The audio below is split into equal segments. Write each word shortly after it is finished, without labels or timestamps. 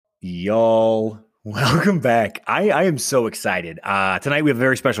Y'all, welcome back. I am so excited. Tonight we have a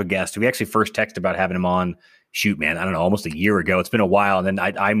very special guest. We actually first texted about having him on. Shoot, man, I don't know, almost a year ago. It's been a while. And then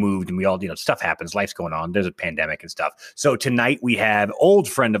I moved and we all, stuff happens. Life's going on. There's a pandemic and stuff. So tonight we have old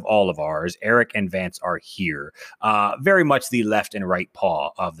friend of all of ours, Eric and Vance are here. Very much the left and right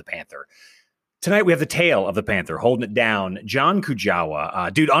paw of the Panther. Tonight we have the tail of the Panther holding it down, John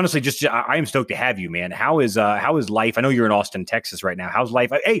Kujawa. Dude, honestly, I am stoked to have you, man. How is life? I know you're in Austin, Texas right now. How's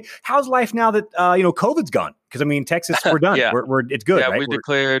life? Hey, how's life now that COVID's gone? Because I mean, Texas, we're done. Yeah. We're it's good. Yeah, right? we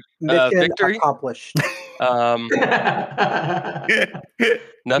declared victory. Accomplished. Nothing.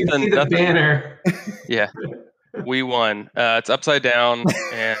 The banner. Yeah, we won. It's upside down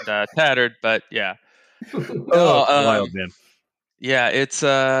and tattered, but yeah. Wild, man. Yeah, it's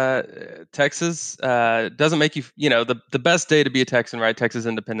Texas doesn't make you, the best day to be a Texan, right? Texas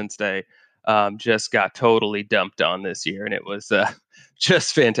Independence Day just got totally dumped on this year, and it was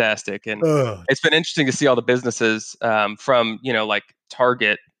just fantastic. And it's been interesting to see all the businesses from, like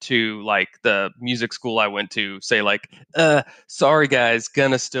Target to like the music school I went to say like, sorry guys,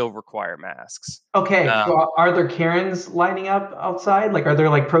 gonna still require masks. Okay, so are there Karens lining up outside? Like, are there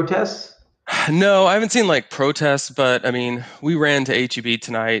like protests? No, I haven't seen like protests, but I mean, we ran to HEB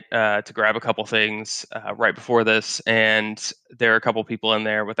tonight to grab a couple things right before this, and there are a couple people in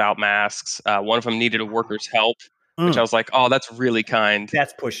there without masks. One of them needed a worker's help, which I was like, oh, that's really kind.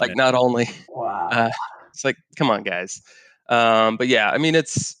 That's pushing like it. Not only, Wow. it's like, come on, guys. But yeah, I mean,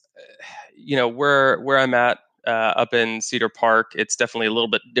 it's where I'm at up in Cedar Park. It's definitely a little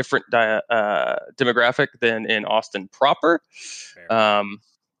bit different demographic than in Austin proper.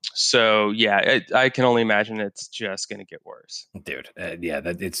 So yeah, I can only imagine it's just going to get worse, dude.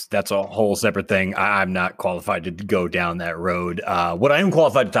 That's a whole separate thing. I'm not qualified to go down that road. What I am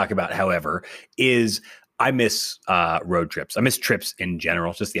qualified to talk about, however, is I miss road trips. I miss trips in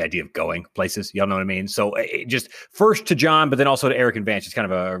general, just the idea of going places. Y'all know what I mean? So just first to John, but then also to Eric and Vance, just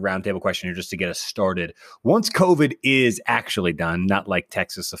kind of a roundtable question here just to get us started. Once COVID is actually done, not like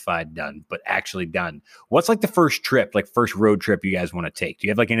Texasified done, but actually done, what's like the first trip, like first road trip you guys want to take? Do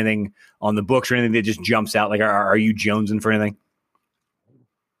you have like anything on the books or anything that just jumps out? Like, are you jonesing for anything?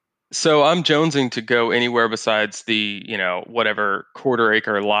 So I'm jonesing to go anywhere besides the, whatever quarter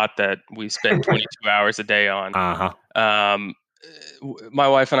acre lot that we spend 22 hours a day on. My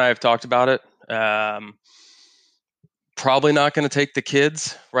wife and I have talked about it. Probably not going to take the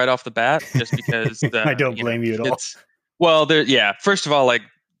kids right off the bat, just because I don't blame you at all. Well, first of all, like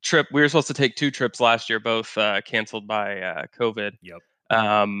we were supposed to take 2 trips last year, both canceled by COVID. Yep.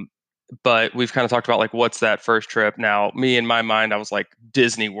 But we've kind of talked about like, what's that first trip? Now, me in my mind, I was like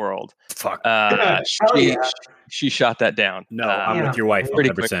Disney World. Fuck. She shot that down. No, I'm with your wife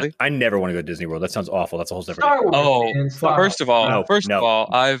 100%. Quickly. I never want to go to Disney World. That sounds awful. That's a whole separate. Star Wars, first of all,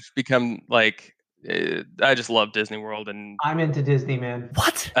 I've become like, I just love Disney World, and I'm into Disney, man.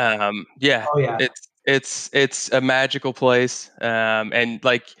 What? Yeah. Oh yeah. It's a magical place, and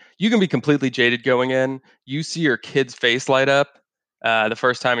like you can be completely jaded going in. You see your kid's face light up the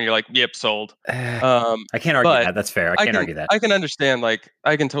first time, and you're like, "Yep, sold." I can't argue that. That's fair. I can't argue that. I can understand. Like,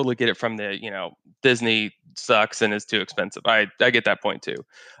 I can totally get it from the Disney sucks and is too expensive. I get that point too.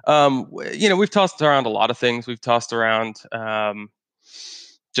 We've tossed around a lot of things. We've tossed around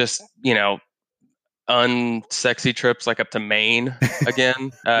just unsexy trips like up to Maine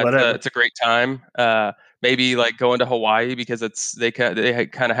again. It's a great time. Maybe like going to Hawaii because they kind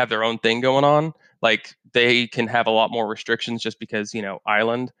of have their own thing going on. Like they can have a lot more restrictions just because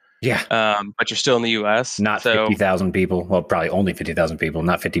island. Yeah. But you're still in the U.S. Not 50,000 people. Well, probably only 50,000 people.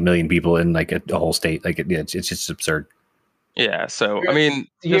 Not 50 million people in like a whole state. Like it's just absurd. Yeah. So I mean,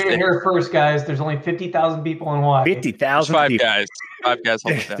 you heard it here first, guys. There's only 50,000 people in Hawaii. 50,000. Five guys.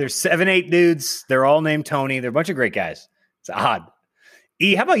 There's 7-8 dudes. They're all named Tony. They're a bunch of great guys. It's odd.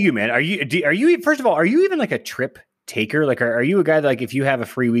 E, how about you, man? Are you first of all, are you even like a trip taker? Like, are you a guy that, like, if you have a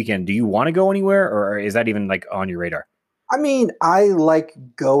free weekend, do you want to go anywhere, or is that even like on your radar? I mean, I like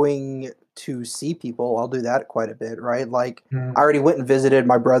going to see people. I'll do that quite a bit, right? Like, I already went and visited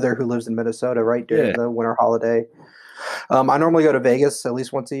my brother who lives in Minnesota, right, during the winter holiday. I normally go to Vegas at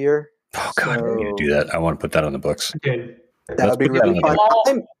least once a year. Oh God, I need to do that. I want to put that on the books. Good. That would be really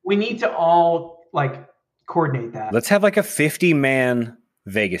fun. We need to all like coordinate that. Let's have like a 50-man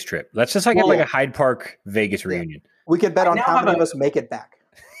Vegas trip. Let's just have like a Hyde Park Vegas reunion. We could bet on how many of us make it back.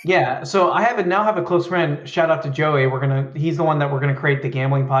 Yeah, so I now have a close friend. Shout out to Joey. He's the one that we're gonna create the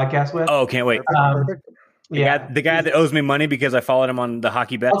gambling podcast with. Oh, can't wait. The guy that owes me money because I followed him on the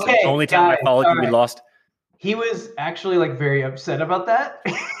hockey bets. Okay, the only time I followed you, we lost. He was actually like very upset about that.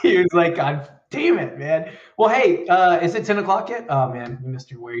 He was like, Damn it, man. Well, hey, is it 10 o'clock yet? Oh man, you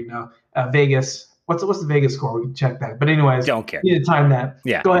missed your word. No, Vegas. What's the Vegas score? We can check that. But anyways, don't care. You need to time that.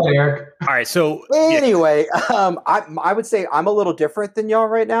 Yeah. Go ahead, Eric. All right. So anyway, I would say I'm a little different than y'all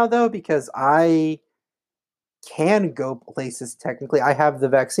right now though, because I can go places technically. I have the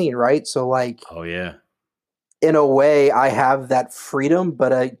vaccine, right? So like, oh yeah. In a way, I have that freedom,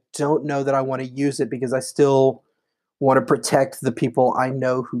 but I don't know that I want to use it because I still want to protect the people I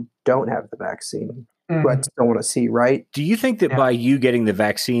know who don't have the vaccine, who I just don't want to see, right? Do you think that by you getting the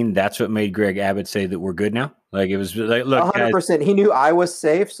vaccine, that's what made Greg Abbott say that we're good now? Like it was like, look, 100%. He knew I was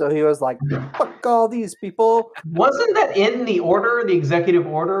safe, so he was like, fuck all these people. Wasn't that in the order, the executive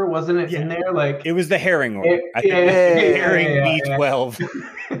order? Wasn't it in there? Like it was the herring order. I think herring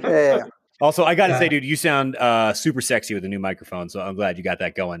B12. Yeah. Also, I got to say, dude, you sound super sexy with a new microphone, so I'm glad you got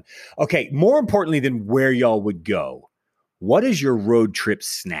that going. Okay, more importantly than where y'all would go, what is your road trip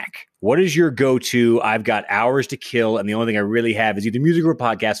snack? What is your go-to? I've got hours to kill, and the only thing I really have is either music or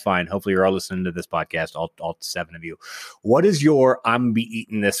podcast. Fine. Hopefully you're all listening to this podcast, all 7 of you. What is your, I'm going to be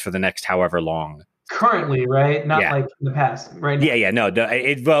eating this for the next however long? Currently, right? Not like in the past, right? Now. Yeah. No,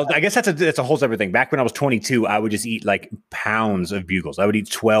 well, I guess that's a whole separate thing. Back when I was 22, I would just eat like pounds of Bugles. I would eat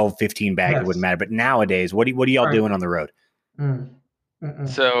 12, 15 bags. It wouldn't matter. But nowadays, what are y'all doing on the road?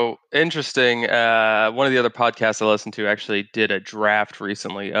 So interesting. One of the other podcasts I listened to actually did a draft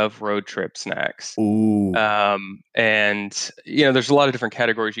recently of road trip snacks. Ooh. And there's a lot of different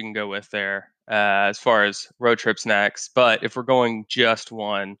categories you can go with there as far as road trip snacks. But if we're going just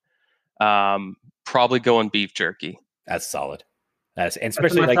one, probably going beef jerky. That's solid. And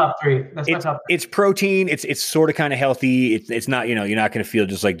especially my top 3. It's protein. It's sort of kind of healthy. It's not, you're not going to feel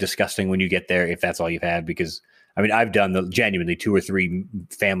just like disgusting when you get there if that's all you've had, because I mean, I've done genuinely 2 or 3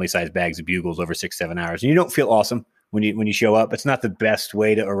 family-sized bags of Bugles over 6-7 hours, and you don't feel awesome when you show up. It's not the best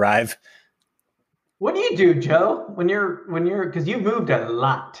way to arrive. What do you do, Joe, when you're because you've moved a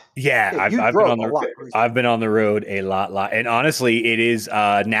lot? Yeah, I've been on the road a lot. And honestly, it is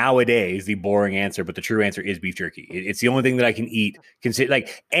nowadays the boring answer, but the true answer is beef jerky. It's the only thing that I can eat.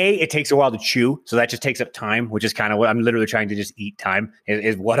 It takes a while to chew, so that just takes up time, which is kind of what I'm literally trying to just eat time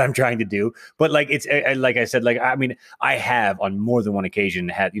is what I'm trying to do. But like it's like I said, I mean, I have on more than one occasion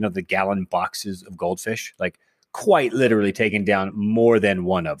had the gallon boxes of goldfish, like quite literally taken down more than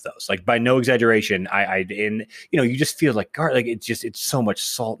one of those. Like by no exaggeration, you just feel like garlic. It's so much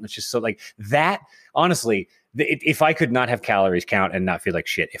salt, and it's just so like that. Honestly, if I could not have calories count and not feel like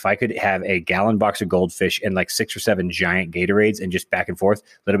shit, if I could have a gallon box of goldfish and like 6 or 7 giant Gatorades and just back and forth,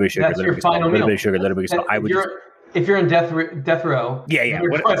 little bit of sugar, little bit of sugar, little bit of salt, I would. If you're in death row, yeah.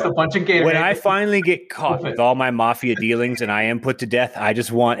 Request a bunch of Gatorade. When I finally get caught with all my mafia dealings and I am put to death, I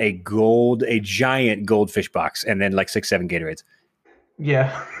just want a giant goldfish box and then like 6-7 Gatorades.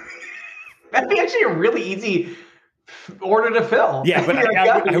 Yeah, that'd be actually a really easy order to fill. Yeah, but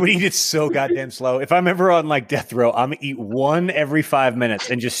I would eat it so goddamn slow. If I'm ever on like death row, I'm gonna eat one every 5 minutes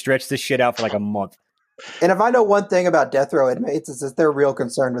and just stretch this shit out for like a month. And if I know one thing about death row inmates, is that they're real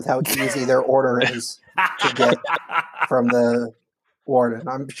concerned with how easy their order is to get from the warden.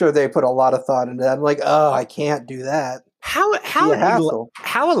 I'm sure they put a lot of thought into that. I'm like, oh, I can't do that. How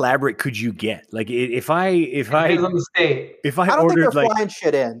elaborate could you get? Like if I depends on the state. If I don't ordered think they're flying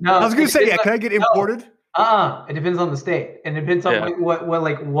shit in. No, I was gonna say, can I get imported? It depends on the state, and it depends on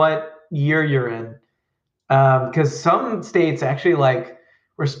what year you're in. Because some states actually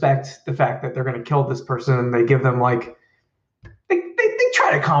respect the fact that they're going to kill this person, and they give them they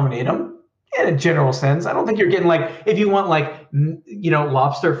try to accommodate them in a general sense. I don't think you're getting if you want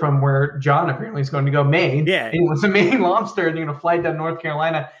lobster from where John apparently is going to go, Maine. Yeah, and he wants a Maine lobster, and you're going to fly down North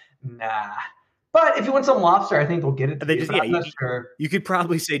Carolina. Nah. But if you want some lobster, I think they'll get it. Sure. You could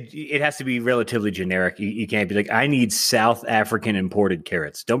probably say it has to be relatively generic. You can't be like, I need South African imported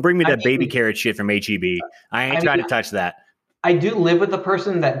carrots. Don't bring me that baby carrot shit from HEB. I ain't trying to touch that. I do live with a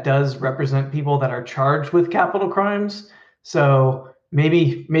person that does represent people that are charged with capital crimes. So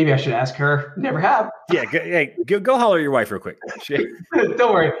maybe I should ask her. Never have. Yeah, go holler at your wife real quick.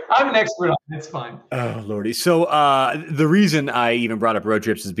 Don't worry, I'm an expert on it. It's fine. Oh lordy! So the reason I even brought up road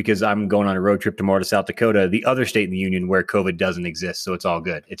trips is because I'm going on a road trip tomorrow to South Dakota, the other state in the union where COVID doesn't exist. So it's all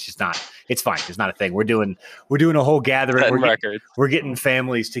good. It's just not. It's fine. It's not a thing. We're doing a whole gathering. We're getting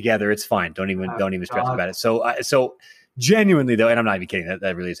families together. It's fine. Don't even stress about it. So genuinely though, and I'm not even kidding.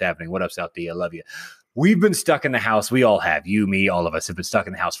 That really is happening. What up, South D? I love you. We've been stuck in the house. We all have. You, me, all of us have been stuck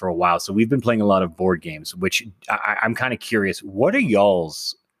in the house for a while. So we've been playing a lot of board games, which I'm kind of curious. What are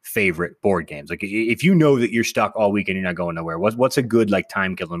y'all's favorite board games? Like if you know that you're stuck all week and you're not going nowhere, what's a good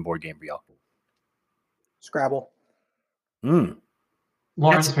time killing board game for y'all? Scrabble. Yeah,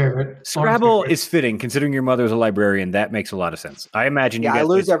 Lauren's favorite. Scrabble is fitting, considering your mother is a librarian. That makes a lot of sense. I imagine you guys I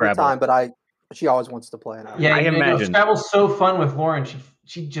lose every Scrabble. time, but she always wants to play. Yeah, I imagine Scrabble's so fun with Lauren.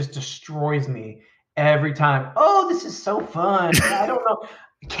 She just destroys me every time. Oh, this is so fun. I don't know.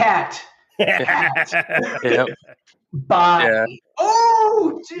 Cat. Yep. Bye. Yeah.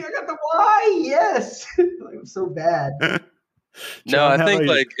 Oh, gee, I got the Y. Yes. I'm so bad. No, I think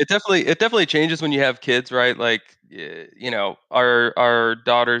like it definitely changes when you have kids, right? Like, our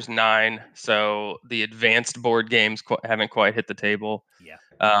daughter's 9, so the advanced board games haven't quite hit the table. Yeah.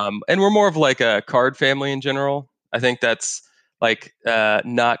 And we're more of like a card family in general. I think that's like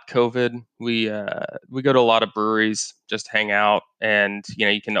not COVID. We go to a lot of breweries, just hang out, and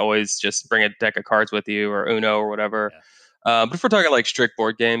you can always just bring a deck of cards with you or Uno or whatever. Yeah. But if we're talking like strict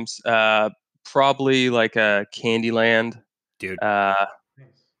board games, probably like a Candyland. Dude,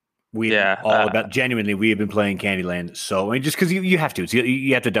 we all about genuinely. We have been playing Candyland, so just because you have to, so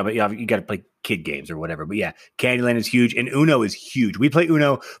you have to dump it. You got to play kid games or whatever. But yeah, Candyland is huge, and Uno is huge. We play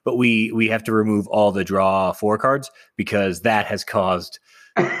Uno, but we have to remove all the draw 4 cards because that has caused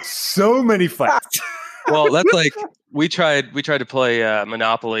so many fights. Well, that's like we tried to play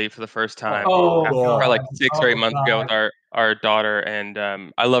Monopoly for the first time probably like 6 or 8 months ago with our daughter, and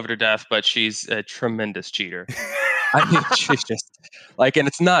I love her to death, but she's a tremendous cheater. I mean, she's just like, and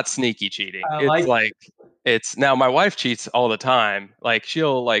it's not sneaky cheating. It's now my wife cheats all the time. Like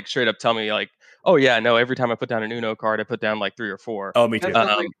she'll like straight up tell me like, oh yeah, no, every time I put down an Uno card, I put down like 3 or 4. Oh, me too.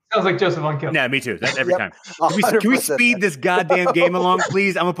 Sounds like Joseph on Kill. Yeah, me too. That's every time. Can we speed this goddamn game along,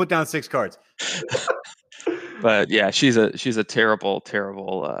 please? I'm gonna put down 6 cards. But yeah, she's a terrible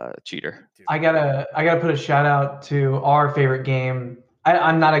cheater. I gotta put a shout out to our favorite game.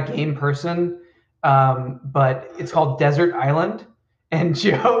 I'm not a game person. But it's called Desert Island. And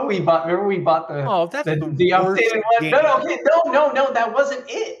Joe, we bought the updated one. No, that wasn't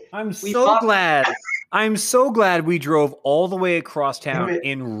it. I'm so glad we drove all the way across town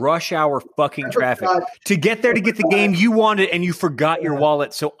in rush hour fucking traffic to get there to get the game you wanted, and you forgot your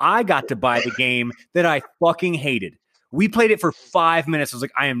wallet. So I got to buy the game that I fucking hated. We played it for 5 minutes. I was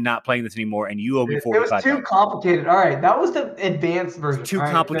like, I am not playing this anymore, and you owe me $45. It was too complicated. All right, that was the advanced version. Too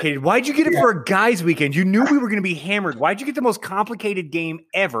complicated. Why'd you get it for a guys' weekend? You knew we were going to be hammered. Why'd you get the most complicated game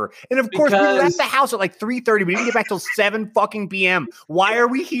ever? And of course, we left the house at like 3:30. We didn't get back till 7 fucking p.m. Why are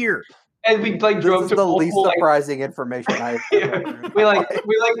we here? And we like drove to the least surprising information I we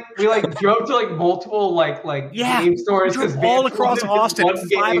drove to like multiple game stores all across Austin at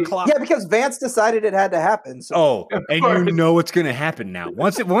 5 o'clock. Yeah, because Vance decided it had to happen. So. And you know what's going to happen now.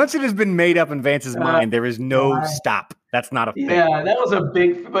 Once it has been made up in Vance's mind, there is no stop. That's not a thing. Yeah, that was a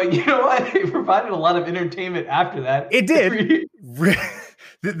big. But you know what? It provided a lot of entertainment after that. It did.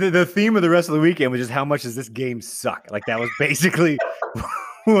 The theme of the rest of the weekend was just how much does this game suck? Like that was basically.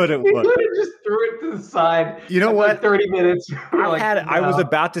 What it was. Just threw it to the side. You know what? Like 30 minutes. I was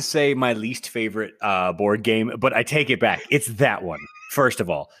about to say my least favorite board game, but I take it back. It's that one. First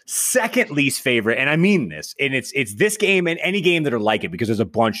of all, second least favorite, and I mean this, and it's this game and any game that are like it because there's a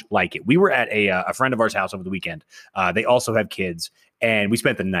bunch like it. We were at a friend of ours' house over the weekend. They also have kids, and we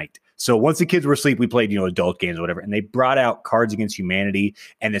spent the night. So once the kids were asleep, we played, adult games or whatever. And they brought out Cards Against Humanity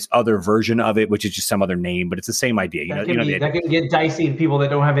and this other version of it, which is just some other name, but it's the same idea. That can get dicey to people that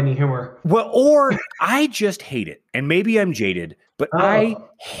don't have any humor. Well, or I just hate it. And maybe I'm jaded, but I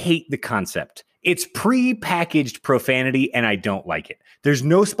hate the concept. It's pre-packaged profanity, and I don't like it. There's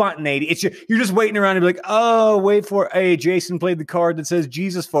no spontaneity. You're just waiting around and be like, oh, wait for it. Hey, Jason played the card that says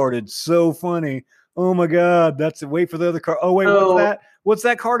Jesus farted. So funny. Oh my God, that's it. Wait for the other card. Oh, wait, what's that? What's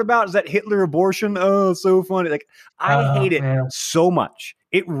that card about? Is that Hitler abortion? Oh, so funny. Like, I hate it so much.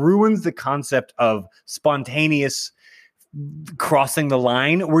 It ruins the concept of spontaneous crossing the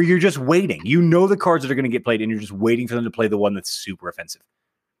line where you're just waiting. You know the cards that are going to get played, and you're just waiting for them to play the one that's super offensive.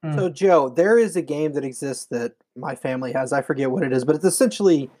 So, Joe, there is a game that exists that my family has. I forget what it is, but it's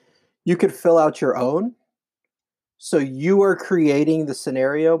essentially you could fill out your own. So you are creating the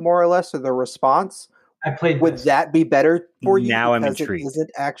scenario more or less, or the response. I played. Would that be better for you? Now I'm intrigued. It isn't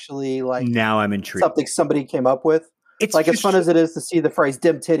actually like now I'm intrigued. Something somebody came up with. It's like as fun as it is to see the phrase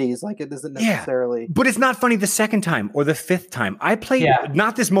 "dim titties." Like it isn't necessarily. But it's not funny the second time or the fifth time. I played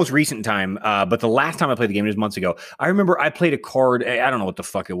not this most recent time, but the last time I played the game, it was months ago. I remember I played a card. I don't know what the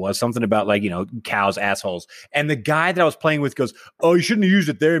fuck it was. Something about cows, assholes. And the guy that I was playing with goes, "Oh, you shouldn't have used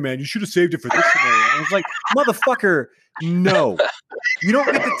it there, man. You should have saved it for this scenario." And I was like, "Motherfucker, no." You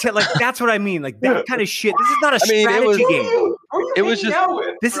don't get to tell. Like that's what I mean. Like that kind of shit. This is not a strategy game. it was just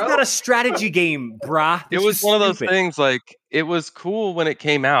this is not a strategy game, brah. It was one of those things, like, it was cool when it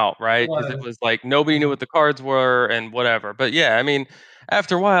came out, right? Because it was like nobody knew what the cards were and whatever. But yeah, I mean,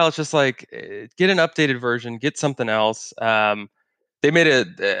 after a while, it's just like get an updated version, get something else. They made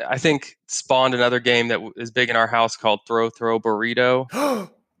I think spawned another game that is big in our house called Throw Burrito.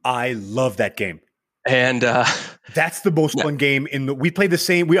 I love that game. And that's the most fun game we played the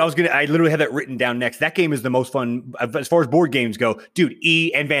same. I literally had that written down next. That game is the most fun as far as board games go, dude.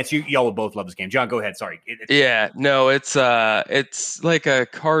 And Vance, y'all will both love this game. John, go ahead. Sorry. It's like a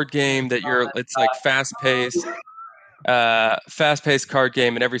card game that it's like fast paced card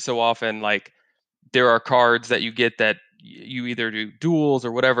game, and every so often, like, there are cards that you get that you either do duels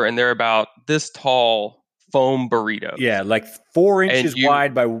or whatever, and they're about this tall. Foam burrito. Yeah, like 4 inches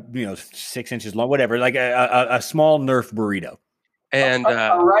wide by 6 inches long, whatever. Like a small Nerf burrito. And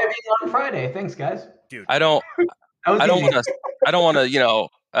arriving on Friday. Thanks, guys. Dude, I don't want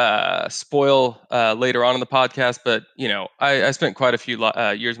to spoil later on in the podcast, but I spent quite a few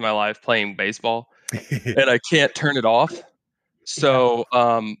years of my life playing baseball, and I can't turn it off. So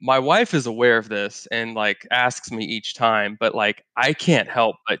my wife is aware of this and like asks me each time, but like I can't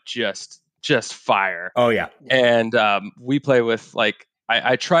help but just fire. Oh yeah. And we play with like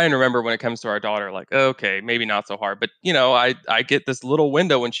I try and remember when it comes to our daughter, like, okay, maybe not so hard, but I get this little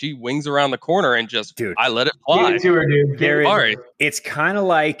window when she wings around the corner and I let it fly. Give it to her, dude. It's kind of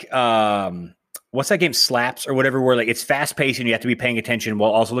like what's that game, Slaps or whatever, where like it's fast paced and you have to be paying attention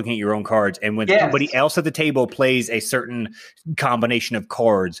while also looking at your own cards. And when somebody else at the table plays a certain combination of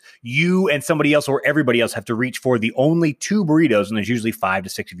cards, you and somebody else or everybody else have to reach for the only 2 burritos, and there's usually 5 to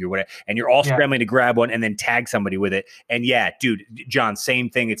 6 of you, whatever, and you're all scrambling to grab one and then tag somebody with it. And yeah, dude, John, same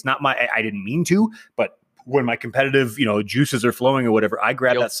thing. It's not I didn't mean to, but when my competitive, juices are flowing or whatever, I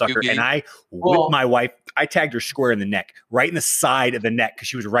grab that sucker and I whip my wife. I tagged her square in the neck, right in the side of the neck, because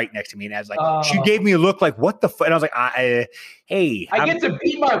she was right next to me. And I was like, she gave me a look like, what the fuck? And I was like, hey. I get to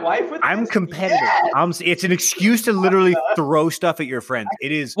beat my wife with I'm competitive. Yes! It's an excuse to literally throw stuff at your friends.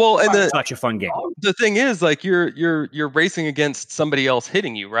 It is such a fun game. The thing is, like, you're racing against somebody else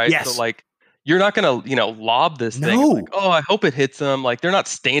hitting you, right? Yes. So, like, you're not going to, lob this thing. Like, oh, I hope it hits them. Like, they're not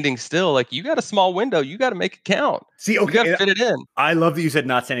standing still. Like, you got a small window. You got to make it count. See, okay. You got to fit it in. I love that you said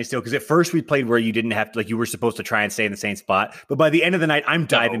not standing still, because at first we played where you didn't have to, like, you were supposed to try and stay in the same spot. But by the end of the night, I'm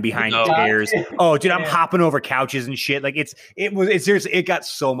diving behind chairs. Oh, dude, I'm hopping over couches and shit. Like, it seriously, it got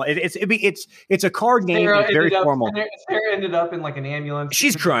so much. It's a card game. It's very formal. Sarah ended up in like an ambulance.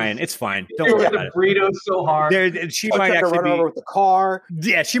 She's crying. It's fine. Don't worry about it. Burrito so hard. She might actually run over with the car.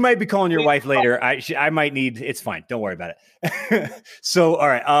 Yeah, she might be calling your wife later. I might need. It's fine. Don't worry about it. So, all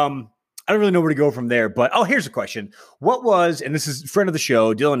right. I don't really know where to go from there, but here's a question. What was, and this is friend of the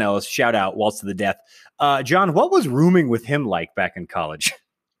show, Dylan Ellis, shout out, Waltz to the Death. John, what was rooming with him like back in college?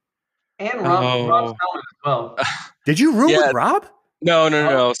 And Rob's as well. Did you room with Rob?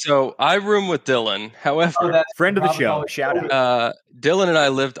 No. So I room with Dylan. However, friend of the show, shout out. Dylan and I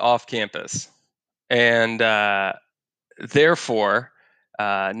lived off campus, and therefore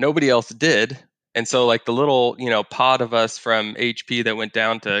nobody else did. And so, like, the little, pod of us from HP that went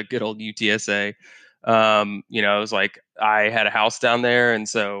down to good old UTSA, it was like, I had a house down there. And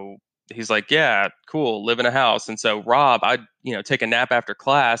so he's like, yeah, cool, live in a house. And so Rob, I'd, take a nap after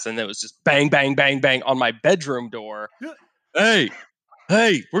class, and it was just bang, bang, bang, bang on my bedroom door. Hey,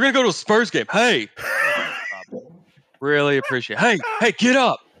 we're going to go to a Spurs game. Hey, really appreciate it. Hey, get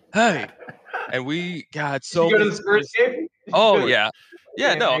up. Hey. And we got so many. Did you go to the Spurs game? Oh, yeah.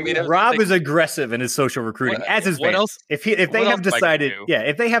 Yeah, no, I mean, Rob is aggressive in his social recruiting, as is Vance. Else? If they have decided,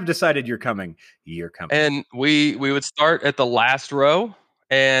 if they have decided you're coming. And we would start at the last row,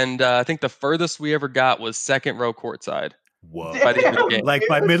 and I think the furthest we ever got was second row courtside. Whoa! By the end of the game. Like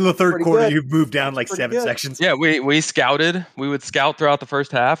by middle of third quarter, you've moved down like 7 sections. Yeah, we scouted. We would scout throughout the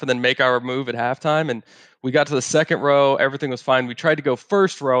first half, and then make our move at halftime. And we got to the second row. Everything was fine. We tried to go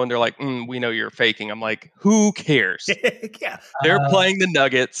first row, and they're like, we know you're faking. I'm like, who cares? Yeah. They're playing the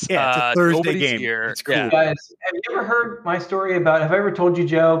Nuggets. Yeah, it's a Thursday game. Here. It's cool. Yeah. Guys, have you ever heard my story about, have I ever told you,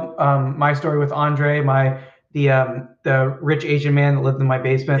 Joe, my story with Andre, the rich Asian man that lived in my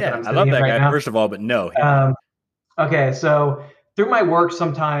basement? Yeah, I love that guy, first of all, but no. Okay, so through my work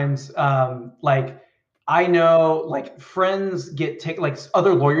sometimes, like, I know, like, friends like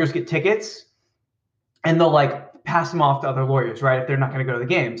other lawyers get tickets, and they'll like pass them off to other lawyers, right? If they're not going to go to the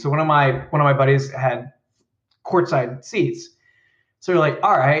game. So one of my buddies had courtside seats. So we're like,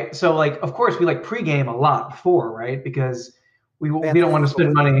 all right. So like, of course we like pregame a lot before, right? Because we don't want to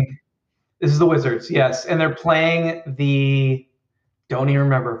spend money. This is the Wizards. Yes. And they're playing don't even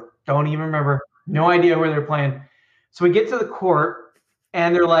remember. No idea where they're playing. So we get to the court,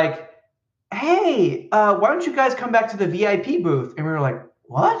 and they're like, "Hey, why don't you guys come back to the VIP booth?" And we were like,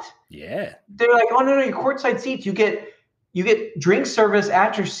 "What?" Yeah. They're like, "Oh no, your courtside seats. You get drink service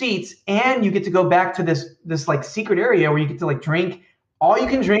at your seats, and you get to go back to this like secret area where you get to like drink all you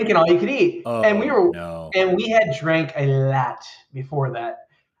can drink and all you can eat." Oh, and no. we had drank a lot before that.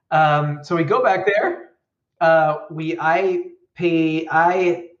 So we go back there.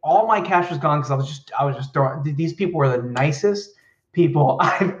 All my cash was gone because I was just throwing. These people were the nicest people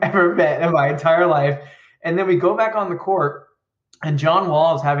I've ever met in my entire life. And then we go back on the court, and John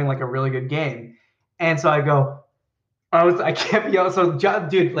Wall is having like a really good game. And so I kept yelling. So John,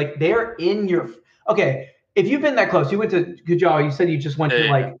 dude, like they're in your. Okay, if you've been that close, you went to Kujal. You said you just went to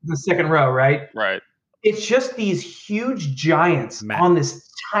like the second row, right? Right. It's just these huge giants on this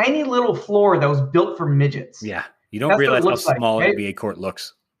tiny little floor that was built for midgets. Yeah, you don't realize how small an NBA court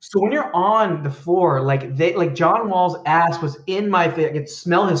looks. So when you're on the floor, like John Wall's ass was in my face. I could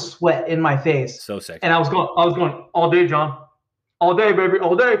smell his sweat in my face. So sexy. And I was going all day, John, all day, baby,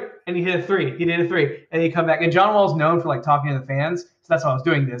 all day. And he hit a three. And he come back. And John Wall's known for like talking to the fans, so that's why I was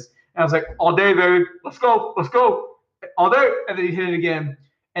doing this. And I was like, all day, baby, let's go, all day. And then he hit it again.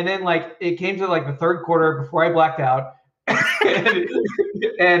 And then like it came to like the third quarter before I blacked out, and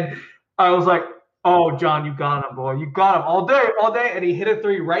I was like, "Oh, John, you got him, boy. You got him all day." And he hit a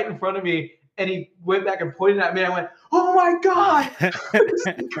three right in front of me, and he went back and pointed at me. And I went, "Oh my God, it's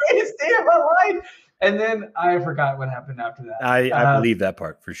the greatest day of my life!" And then I forgot what happened after that. I believe that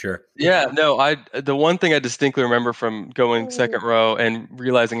part for sure. Yeah, no, the one thing I distinctly remember from going second row and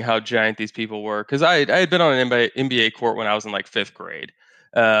realizing how giant these people were, because I had been on an NBA court when I was in like fifth grade.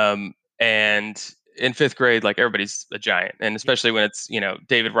 And in fifth grade, like everybody's a giant, and especially when it's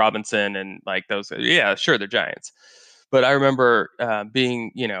David Robinson and like those. Yeah, sure, they're giants. But I remember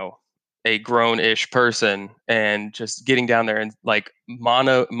being a grown-ish person and just getting down there and like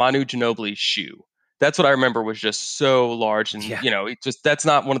Manu Ginobili's shoe. That's what I remember was just so large, and that's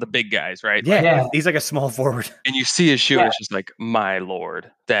not one of the big guys, right? Yeah, he's like a small forward. And you see his shoe, and it's just like, my Lord,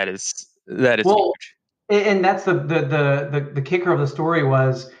 that is huge. And that's the kicker of the story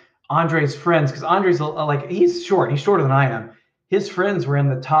was Andre's friends, because Andre's like he's shorter than I am. His friends were in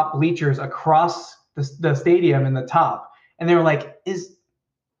the top bleachers across the stadium in the top, and they were like, "Is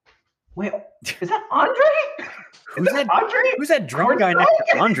that Andre? Who's that Andre? Who's that drunk guy next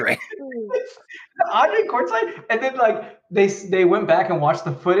to Andre? Andre courtside?" And then like they went back and watched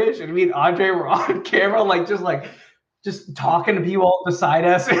the footage, and me and Andre were on camera, just talking to people beside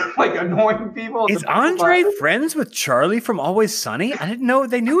us, and like annoying people. Is Andre friends with Charlie from Always Sunny? I didn't know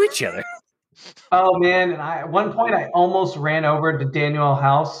they knew each other. Oh man! And at one point I almost ran over to Daniel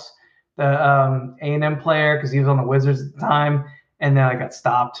House, the A&M player, because he was on the Wizards at the time, and then I got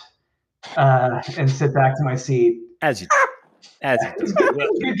stopped and sit back to my seat. As you it was a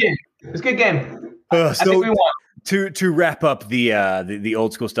good game. It was a good game. I think we won. To wrap up the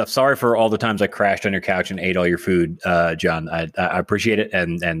old school stuff. Sorry for all the times I crashed on your couch and ate all your food, John. I appreciate it,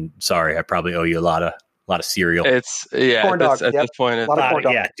 and sorry, I probably owe you a lot of cereal. It's corn dogs, at this point. Anyways,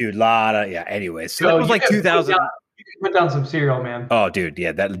 so that was like 2000. You can put down some cereal, man. Oh, dude,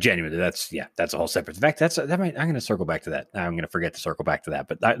 yeah, that genuinely, that's a whole separate. In fact, I'm going to circle back to that. I'm going to forget to circle back to that,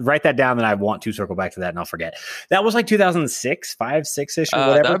 but write that down. And I want to circle back to that, and I'll forget. That was like 2006, 5, 6-ish, or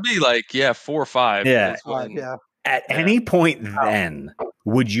whatever. That'd be like 4 or 5. Yeah, At any point then,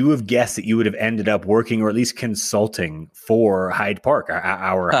 would you have guessed that you would have ended up working or at least consulting for Hyde Park,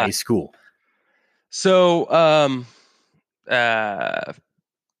 our high school? So,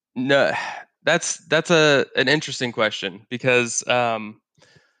 no, that's an interesting question, because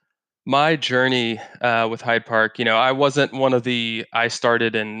my journey with Hyde Park, I wasn't one of I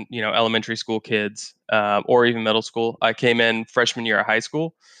started in elementary school kids or even middle school. I came in freshman year of high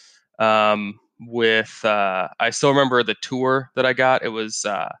school. I still remember the tour that I got. It was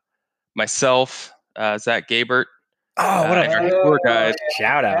myself, Zach Gabert. Oh, what a tour guide!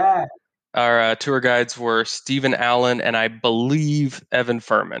 Shout out! Our tour guides were Stephen Allen and I believe Evan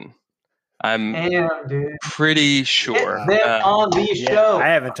Furman. I'm pretty sure. On the show. I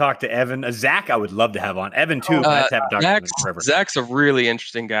haven't talked to Evan. Zach, I would love to have on. Evan too. I haven't talked to him forever. Zach's a really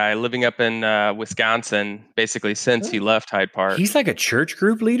interesting guy, living up in Wisconsin, basically since he left Hyde Park. He's like a church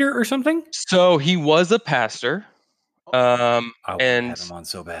group leader or something. So he was a pastor. I have him on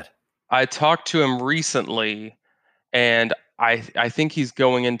so bad. I talked to him recently, and I think he's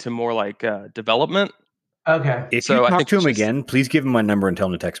going into more like development. Okay. If you talk to him again, please give him my number and tell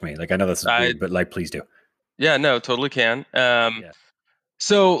him to text me. Like, I know that's weird, but like, please do. Yeah, no, totally can.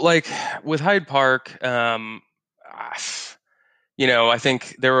 So like with Hyde Park, I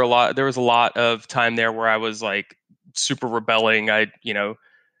think there was a lot of time there where I was like super rebelling. I,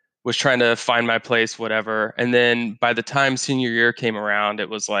 was trying to find my place, whatever. And then by the time senior year came around, it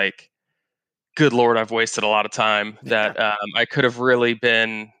was like, good Lord, I've wasted a lot of time that I could have really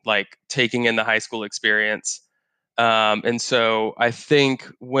been like taking in the high school experience. And so I think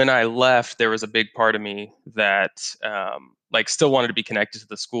when I left, there was a big part of me that like still wanted to be connected to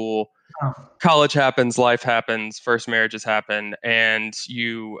the school. Oh. College happens, life happens, first marriages happen, and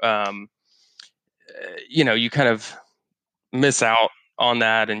you you kind of miss out on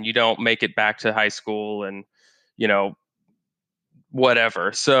that, and you don't make it back to high school, and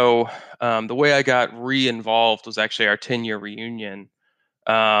whatever. So the way I got re-involved was actually our 10-year reunion.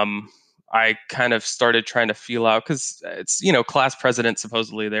 I kind of started trying to feel out because it's class president,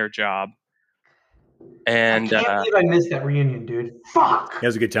 supposedly their job. And I can't believe I missed that reunion, dude. Fuck. It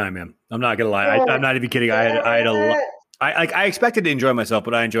was a good time, man. I'm not gonna lie. I'm not even kidding. I had a lot. I expected to enjoy myself,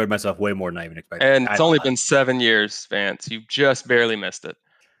 but I enjoyed myself way more than I even expected. And it's only been 7 years, Vance. You've just barely missed it.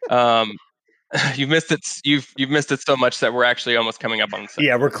 You've missed it. You've missed it so much that we're actually almost coming up on.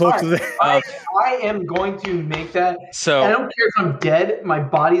 Yeah, we're close to the. I am going to make that. So I don't care if I'm dead. My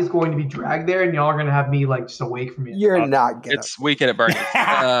body is going to be dragged there, and y'all are going to have me like just awake from it. You're not getting. It's Weekend at Bernie's.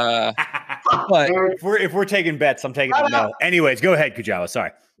 But if we're taking bets, I'm taking no. Anyways, go ahead, Kujawa.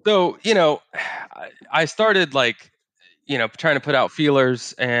 Sorry. So I started like trying to put out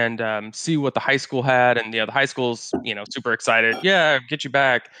feelers and see what the high school had, and the high school's super excited. Yeah, get you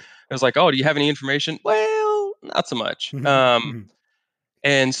back. I was like, oh, do you have any information? Well, not so much.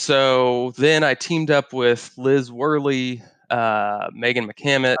 And so then I teamed up with Liz Worley, Megan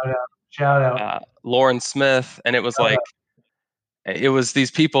McCammett, shout out. Lauren Smith, and it was it was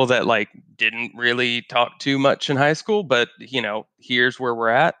these people that like didn't really talk too much in high school, but here's where we're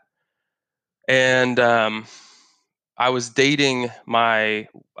at. And I was dating my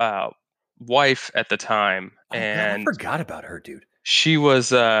wife at the time, and I forgot about her, dude. She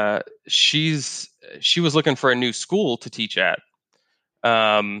was she was looking for a new school to teach at.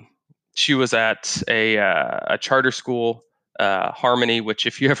 She was at a charter school, Harmony, which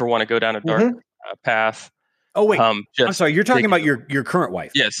if you ever want to go down a dark path. Oh wait, I'm sorry. You're talking about your current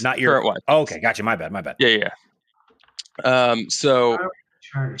wife. Yes, not your current wife. Oh, okay, gotcha. My bad. Yeah. So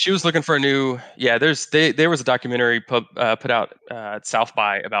she was looking for a new. Yeah, there was a documentary put out at South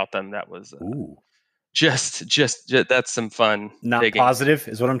by about them that was. Just that's some fun. Not digging. Positive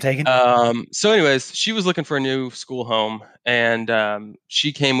is what I'm taking. So anyways, she was looking for a new school home, and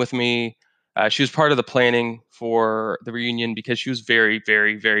she came with me. She was part of the planning for the reunion because she was very,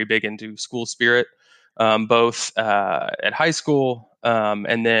 very, very big into school spirit, both at high school,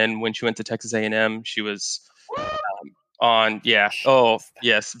 and then when she went to Texas A&M, she was on. Yeah. Oh,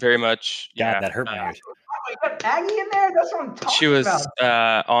 yes, very much. God, that hurt my ears. You got Aggie in there? That's what I'm talking about. She was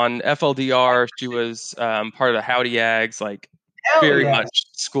on FLDR. She was part of the Howdy Ags, like very much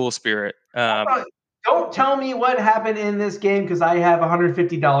school spirit. Don't tell me what happened in this game because I have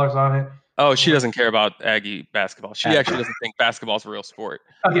 $150 on it. Oh, she doesn't care about Aggie basketball. She actually doesn't think basketball's a real sport.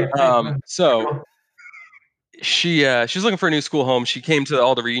 Okay. So she's looking for a new school home. She came to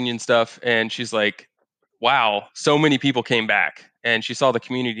all the reunion stuff, and she's like, wow, so many people came back. And she saw the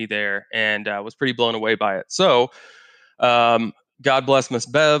community there and was pretty blown away by it. So God bless Miss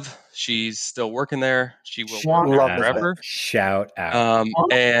Bev. She's still working there. She will work there forever. Shout out.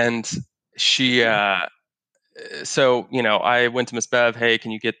 And she, so, I went to Miss Bev. Hey, can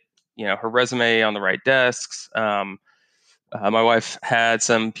you get, her resume on the right desks? My wife had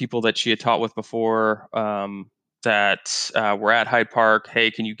some people that she had taught with before that were at Hyde Park. Hey,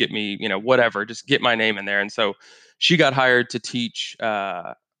 can you get me, whatever, just get my name in there. And so she got hired to teach.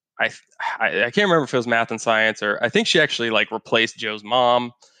 I can't remember if it was math and science, or I think she actually like replaced Joe's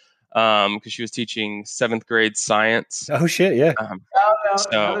mom because she was teaching 7th grade science. Oh shit, yeah.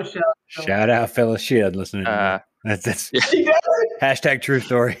 Shout out, Phyllis. She had listening. That's hashtag true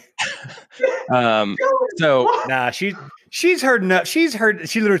story. So nah, she's heard enough. She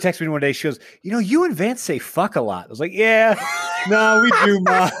literally texted me one day. She goes, you and Vance say fuck a lot. I was like, yeah, no, we do,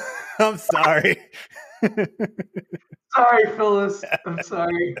 Mom. I'm sorry. Sorry, Phyllis. I'm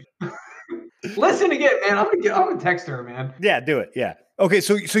sorry. Listen again, man. I'm gonna text her, man. Yeah, do it. Yeah. Okay,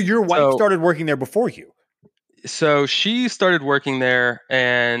 so your wife started working there before you. So she started working there,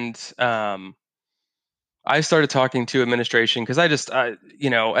 and I started talking to administration because at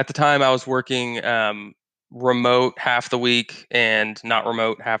the time I was working remote half the week and not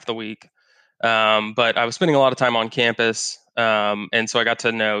remote half the week. But I was spending a lot of time on campus. And so I got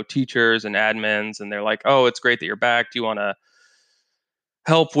to know teachers and admins, and they're like, oh, it's great that you're back. Do you want to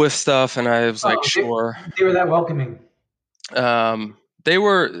help with stuff? And I was like, sure. They were that welcoming. They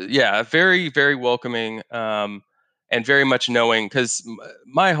were, very, very welcoming. and very much knowing, because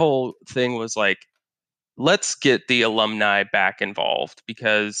my whole thing was like, let's get the alumni back involved,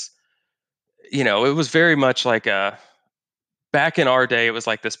 because it was very much like back in our day, it was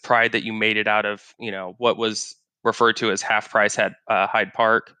like this pride that you made it out of, what was referred to as half price at Hyde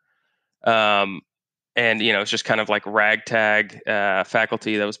Park. And it's just kind of like ragtag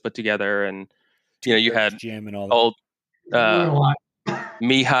faculty that was put together, and you had gym and all old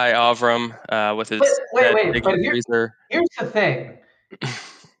Mihai Avram with his wait. But here's the thing.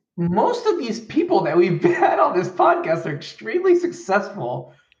 Most of these people that we've had on this podcast are extremely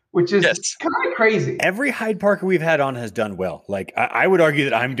successful, which is kind of crazy. Every Hyde Parker we've had on has done well. Like I would argue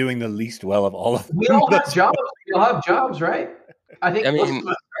that I'm doing the least well of all of them. We all have jobs. We all have jobs, right? I think.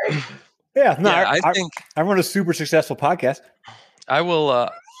 Right? Yeah, no, I think I run a super successful podcast. I will.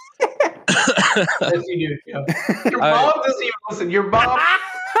 Yes, you do. Yeah. Your mom doesn't even listen. Your mom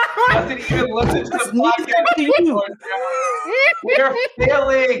doesn't even listen to the podcast. We're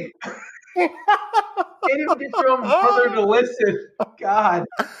failing. Can't even get your own mother to listen. God.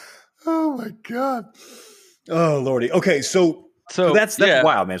 Oh my God. Oh Lordy. Okay, so that's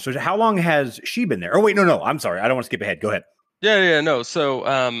wild, man. So how long has she been there? Oh wait, no. I'm sorry. I don't want to skip ahead. Go ahead. Yeah, no. So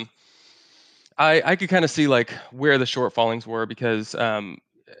I could kind of see like where the shortfallings were, because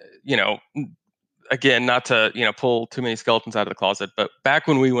again, not to pull too many skeletons out of the closet, but back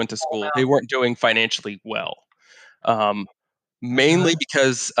when we went to school, they weren't doing financially well. Mainly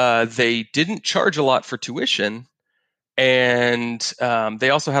because they didn't charge a lot for tuition, and they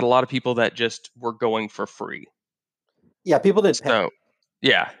also had a lot of people that just were going for free. Yeah, people didn't pay. So,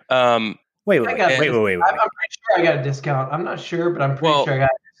 yeah. Wait. I'm pretty sure I got a discount. I'm not sure, but I'm pretty sure I got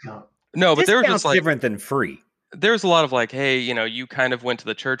a discount. No, but there was just like different than free. There's a lot of like, hey, you kind of went to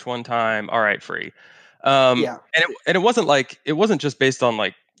the church one time, all right, free. And it wasn't just based on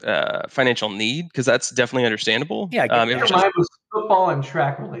like financial need, because that's definitely understandable. Yeah, it was football and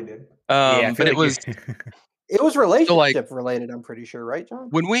track related. But it was it was relationship related. I'm pretty sure, right, John?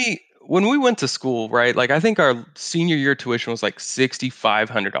 When we went to school, right? Like I think our senior year tuition was like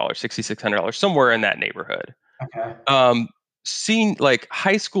 $6,500, $6,600, somewhere in that neighborhood. Okay. Seeing like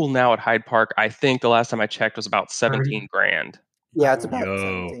high school now at Hyde Park, I think the last time I checked was about 17 grand. Yeah, it's about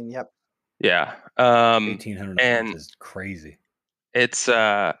 17. Yep. Yeah. $1,800 is crazy. It's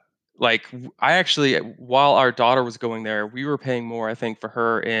like I actually, while our daughter was going there, we were paying more, I think, for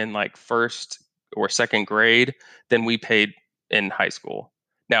her in like first or second grade than we paid in high school.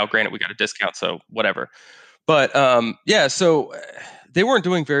 Now, granted, we got a discount, so whatever. But so they weren't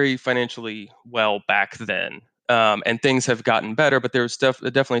doing very financially well back then. And things have gotten better, but there was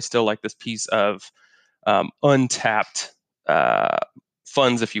definitely still like this piece of untapped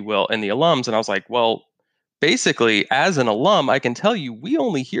funds, if you will, in the alums. And I was like, well, basically, as an alum, I can tell you, we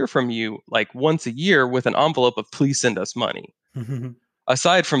only hear from you like once a year with an envelope of please send us money.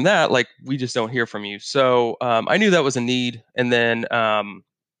 Aside from that, like we just don't hear from you. So I knew that was a need. And then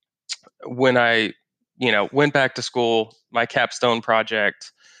when I, went back to school, my capstone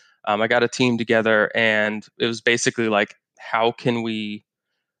project, I got a team together, and it was basically like, how can we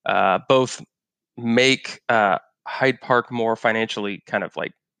both make Hyde Park more financially kind of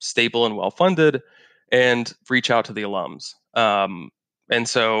like stable and well-funded, and reach out to the alums. And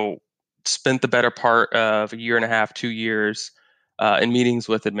so spent the better part of a year and a half, 2 years in meetings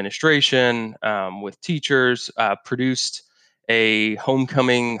with administration, with teachers, produced a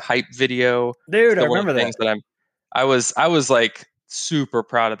homecoming hype video. Dude, I remember that. I was like super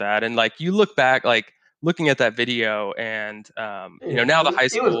proud of that. And like you look back, like looking at that video, and now the high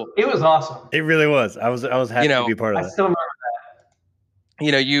school, it was awesome. It really was. I was happy to be part of that. I still remember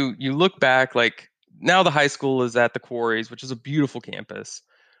that. You look back, like now the high school is at the Quarries, which is a beautiful campus.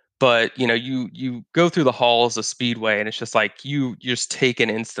 But you go through the halls of Speedway, and it's just like you're just taken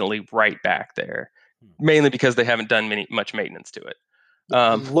instantly right back there, mainly because they haven't done much maintenance to it.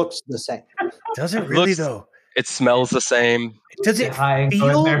 It looks the same. Does it really though? It smells the same. Does it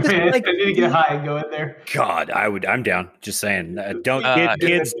feel like I need to get high and go in there? God, I'm down. Just saying, don't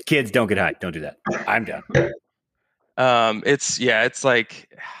kids don't get high. Don't do that. I'm down. It's like,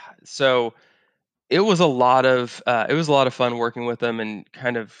 so it was a lot of fun working with them, and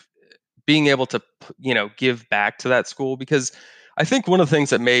kind of being able to give back to that school, because I think one of the things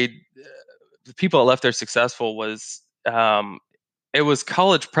that made the people that left there successful was it was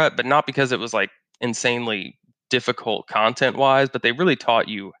college prep, but not because it was like insanely difficult content wise, but they really taught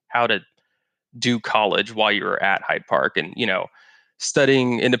you how to do college while you were at Hyde Park, and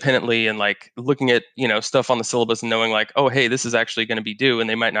studying independently, and like looking at stuff on the syllabus and knowing like, oh hey, this is actually going to be due, and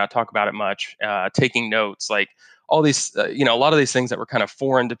they might not talk about it much, taking notes, like all these a lot of these things that were kind of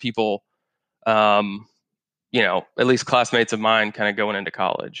foreign to people at least classmates of mine kind of going into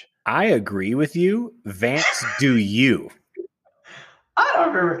college. I agree with you. Vance, do you? I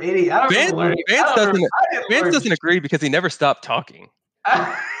don't remember any. I don't remember learning. Vance doesn't agree because he never stopped talking.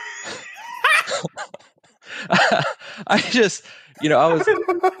 I just, I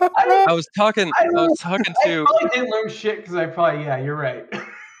was talking to. I probably didn't learn shit because you're right.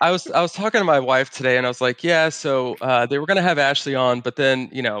 I was talking to my wife today, and I was like, yeah, so they were gonna have Ashley on, but then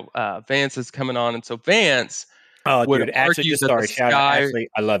Vance is coming on, and so Vance. Oh, dude, Ashley, just sorry. Shout out, Ashley.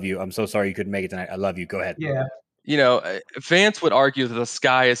 I love you. I'm so sorry you couldn't make it tonight. I love you. Go ahead. Yeah. Vance would argue that the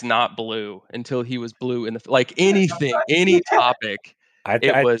sky is not blue until he was blue in anything, any topic. I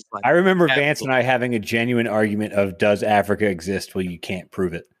remember Vance and I having a genuine argument of does Africa exist? Well, you can't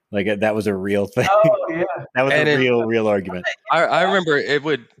prove it. That was a real thing. Oh yeah, that was real argument. I remember it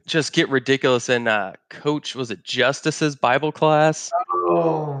would just get ridiculous in Coach, was it Justice's Bible class?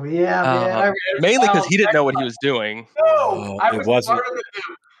 Oh yeah, man. Mainly because he didn't know what he was doing. No, it wasn't.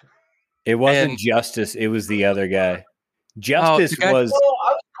 It wasn't Justice. It was the other guy. Justice was. Oh,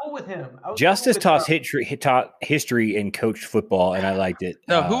 I was cool with him. Justice taught history and coached football, and I liked it.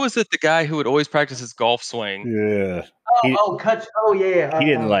 No, who was it? The guy who would always practice his golf swing. Yeah. Coach. Oh yeah. He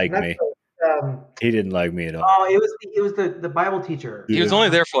didn't like me. He didn't like me at all. Oh, it was the Bible teacher. He was only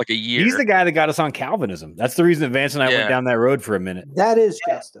there for a year. He's the guy that got us on Calvinism. That's the reason that Vance and I went down that road for a minute. That is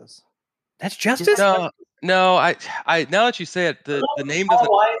Justice. That's Justice? No. I now that you say it, the name doesn't.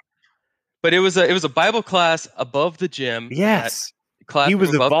 But it was a Bible class above the gym. Yes. He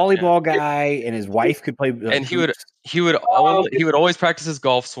was the volleyball guy, and his wife could play. And he would always practice his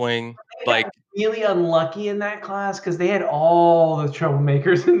golf swing. Really unlucky in that class because they had all the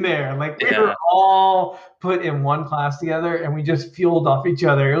troublemakers in there. We were all put in one class together, and we just fueled off each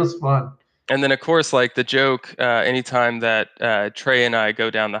other. It was fun. And then, of course, the joke anytime that Trey and I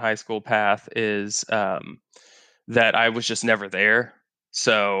go down the high school path is that I was just never there.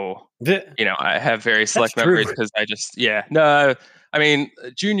 So, I have very select memories because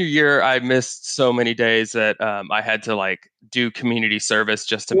junior year, I missed so many days that I had to do community service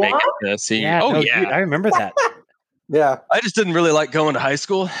just to make it to see. Yeah, dude, I remember that. Yeah. I just didn't really like going to high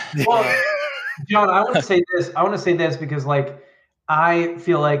school. Well, John, I want to say this because I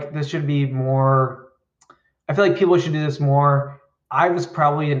feel like this should be more. I feel like people should do this more. I was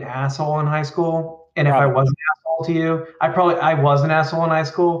probably an asshole in high school, and if I was an asshole to you, I was an asshole in high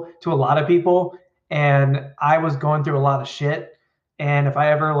school to a lot of people, and I was going through a lot of shit. And if I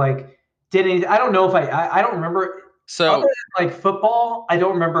ever did anything, I don't know if I don't remember. So other than, football, I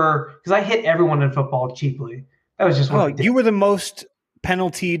don't remember because I hit everyone in football cheaply. That was just what you were the most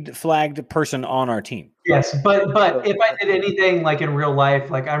penaltied flagged person on our team. Yes, but if I did anything in real life,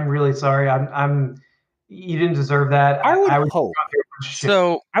 I'm really sorry. You didn't deserve that. I would hope.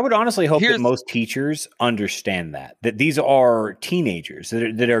 So I would honestly hope that most teachers understand that these are teenagers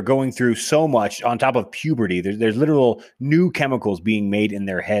that are going through so much on top of puberty. There's literal new chemicals being made in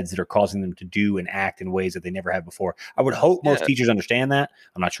their heads that are causing them to do and act in ways that they never have before. I would hope most teachers understand that.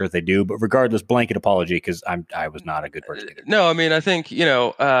 I'm not sure if they do, but regardless, blanket apology because I was not a good person. No, I think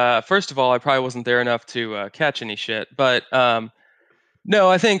first of all, I probably wasn't there enough to catch any shit, but.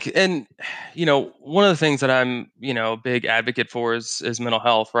 No, I think, and one of the things that I'm, a big advocate for is mental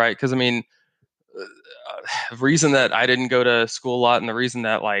health, right? Because the reason that I didn't go to school a lot, and the reason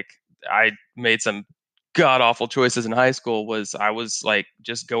that I made some god awful choices in high school was I was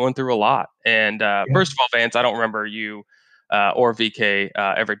just going through a lot. And first of all, Vance, I don't remember you or VK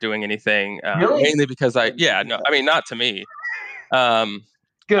ever doing anything, really? Mainly because not to me.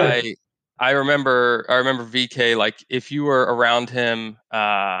 Good. I remember VK, if you were around him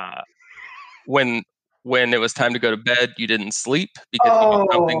when it was time to go to bed, you didn't sleep because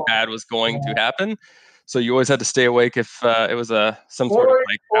something bad was going to happen. So you always had to stay awake if it was some sort of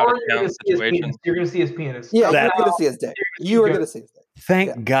out of town situation. You're going to see his penis. Yeah, you're going to see his dick. You are going to see his dick.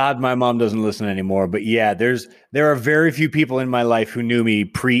 Thank God my mom doesn't listen anymore. But yeah, there are very few people in my life who knew me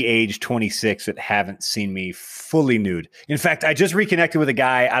pre-age 26 that haven't seen me fully nude. In fact, I just reconnected with a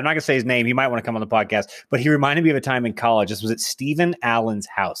guy. I'm not going to say his name. He might want to come on the podcast, but he reminded me of a time in college. This was at Stephen Allen's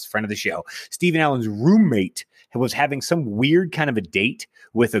house, friend of the show. Stephen Allen's roommate was having some weird kind of a date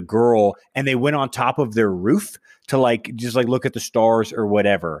with a girl, and they went on top of their roof to just look at the stars or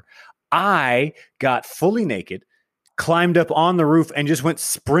whatever. I got fully naked, climbed up on the roof and just went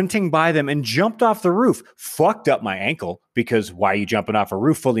sprinting by them and jumped off the roof. Fucked up my ankle because why are you jumping off a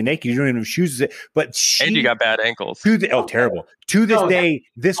roof fully naked? You don't even have shoes. But and you got bad ankles. Terrible. To this day,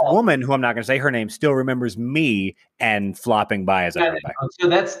 this woman, who I'm not going to say her name, still remembers me and flopping by as I went by. So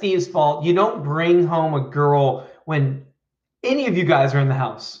that's Steve's fault. You don't bring home a girl when any of you guys are in the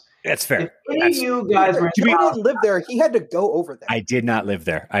house. That's fair. If any of you guys were he didn't live there. He had to go over there. I did not live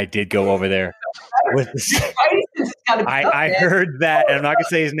there. I did go over there. I I heard that, and I'm not gonna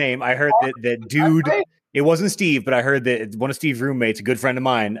say his name. I heard that dude. It wasn't Steve, but I heard that one of Steve's roommates, a good friend of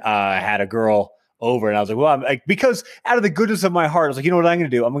mine, had a girl over, and I was like, well, I'm like, because out of the goodness of my heart, I was like, you know what I'm gonna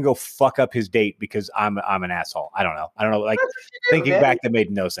do? I'm gonna go fuck up his date because I'm an asshole. I don't know. Like thinking back, that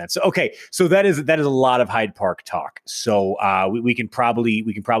made no sense. So, okay, so that is a lot of Hyde Park talk. So we can probably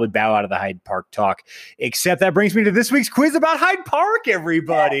bow out of the Hyde Park talk. Except that brings me to this week's quiz about Hyde Park.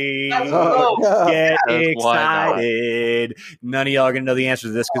 Everybody, get excited! None of y'all are gonna know the answer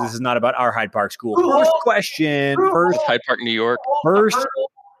to this because this is not about our Hyde Park school. First question. First Hyde Park, New York.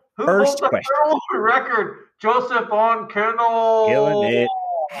 First question. Record Joseph on Kendall. Killing it.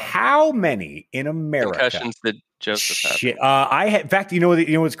 How many in America? Concussions did Joseph have? In fact, you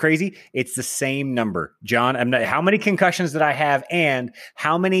know what's crazy? It's the same number, John. How many concussions did I have, and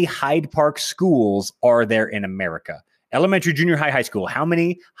how many Hyde Park schools are there in America? Elementary, junior high, high school. How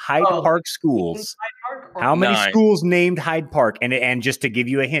many Hyde Park schools? How many schools named Hyde Park? And just to give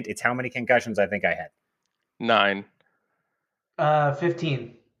you a hint, it's how many concussions I think I had. 9.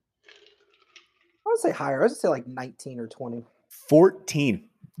 15. I would say higher. I would say like 19 or 20. 14.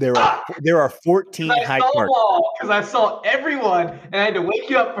 There are 14 Hyde Park. Because I saw everyone, and I had to wake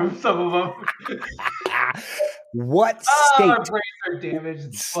you up from some of them. What state? Brain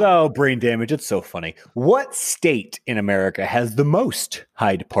damage. Brain damage. It's so funny. What state in America has the most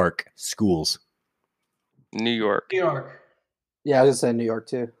Hyde Park schools? New York. New York. Yeah, I was going to say New York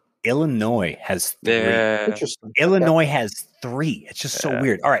too. Illinois has 3. Yeah. Interesting. Illinois has 3. It's just so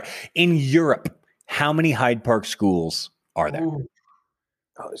weird. All right. In Europe, how many Hyde Park schools are there?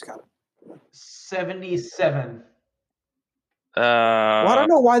 Oh, there's got 77. Well, I don't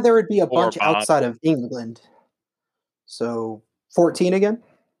know why there would be a bunch Bob. outside of England. So 14 again?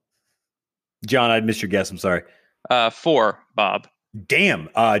 John, I missed your guess. I'm sorry. 4, Bob. Damn.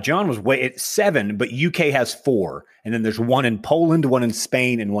 John was way at 7, but UK has 4. And then there's 1 in Poland, 1 in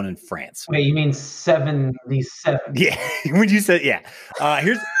Spain, and 1 in France. Wait, you mean 77? Yeah. When you said, yeah.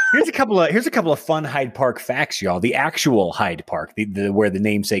 Here's a couple of fun Hyde Park facts, y'all. The actual Hyde Park, the where the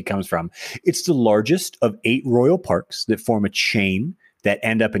namesake comes from. It's the largest of 8 royal parks that form a chain that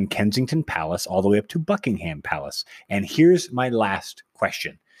end up in Kensington Palace all the way up to Buckingham Palace. And here's my last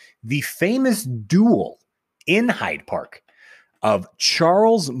question. The famous duel in Hyde Park of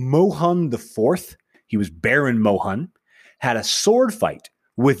Charles Mohun IV, he was Baron Mohun, had a sword fight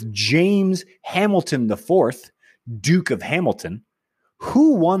with James Hamilton IV, Duke of Hamilton.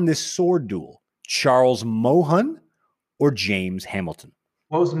 Who won this sword duel? Charles Mohun or James Hamilton?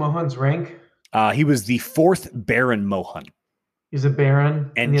 What was Mohun's rank? He was the 4th Baron Mohun. He's a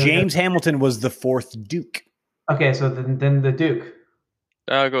baron. And James Hamilton was the 4th Duke. Okay, so then the Duke.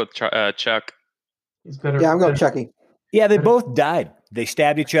 I'll go with Chuck. He's better. Yeah, I'm going Chucky. Yeah, they both died. They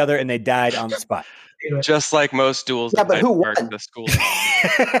stabbed each other and they died on the spot. Just like most duels. Yeah, but who won? The school.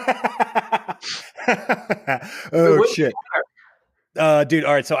 Oh, shit. Dude,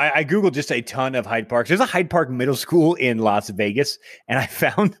 all right. So I Googled just a ton of Hyde Parks. There's a Hyde Park Middle School in Las Vegas, and I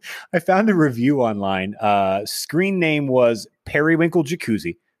found a review online. Screen name was Periwinkle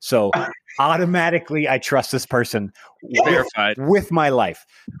Jacuzzi. So automatically I trust this person verified with my life.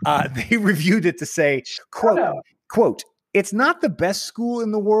 They reviewed it to say, quote, "It's not the best school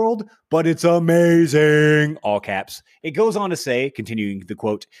in the world, but it's amazing." All caps. It goes on to say, continuing the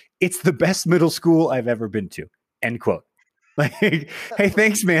quote, "It's the best middle school I've ever been to." End quote. Like, hey,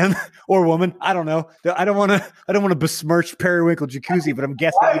 thanks, man or woman. I don't know. I don't want to besmirch Periwinkle Jacuzzi, but I'm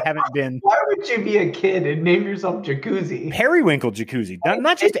guessing you haven't been. Why would you be a kid and name yourself Jacuzzi? Periwinkle Jacuzzi,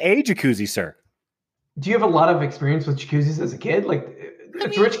 not just a jacuzzi, sir. Do you have a lot of experience with jacuzzis as a kid? Like,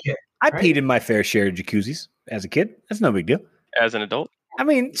 it's a rich kid. I peed in my fair share of jacuzzis as a kid. That's no big deal. As an adult? I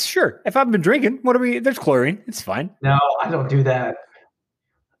mean, sure. If I've been drinking, there's chlorine. It's fine. No, I don't do that.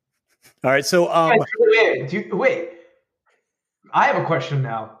 All right. So, wait. I have a question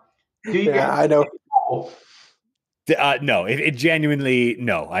now. Do you guys? I know. No, it genuinely,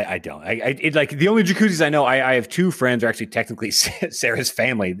 no, I don't. It like the only jacuzzis I know, I have 2 friends, or actually technically Sarah's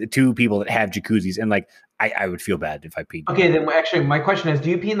family, the 2 people that have jacuzzis, and like I would feel bad if I peed. Okay, then actually my question is, do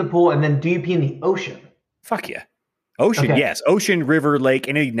you pee in the pool, and then do you pee in the ocean? Fuck yeah. Ocean, okay. Yes. Ocean, river, lake,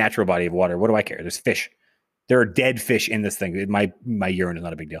 any natural body of water. What do I care? There's fish. There are dead fish in this thing. My urine is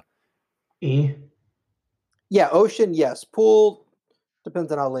not a big deal. Yeah, ocean, yes. Pool,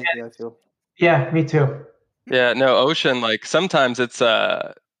 depends on how lazy I feel. Yeah, me too. Yeah, no, ocean, like sometimes it's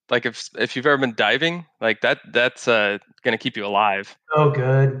like if you've ever been diving, like that's gonna keep you alive. Oh,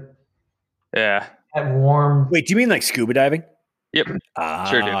 good. Yeah. That warm. Wait, do you mean like scuba diving? Yep.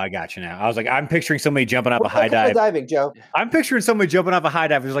 Sure do. I got you now. I was like, I'm picturing somebody jumping off a high dive. Diving, Joe. I'm picturing somebody jumping off a high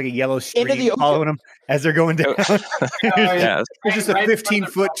dive. There's like a yellow stream the following them as they're going down. Yeah. There's just a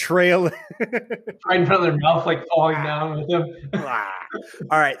 15-foot trail. Right in front of their mouth, like falling down with them.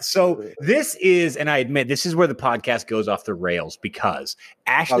 All right. So this is, and I admit, this is where the podcast goes off the rails because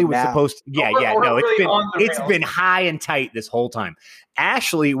Ashley was supposed to. It's been high and tight this whole time.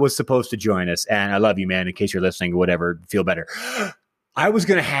 Ashley was supposed to join us, and I love you, man. In case you're listening, whatever, feel better. I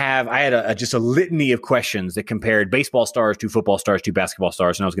had just a litany of questions that compared baseball stars to football stars to basketball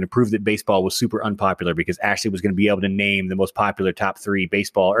stars. And I was going to prove that baseball was super unpopular because Ashley was going to be able to name the most popular top 3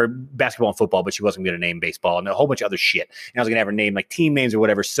 baseball or basketball and football, but she wasn't going to name baseball and a whole bunch of other shit. And I was going to have her name like team names or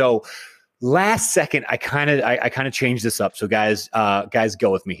whatever. So last second, I kind of changed this up. So guys,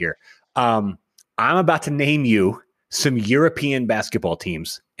 go with me here. I'm about to name you some European basketball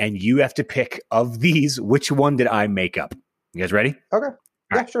teams, and you have to pick of these, which one did I make up? You guys ready? Okay.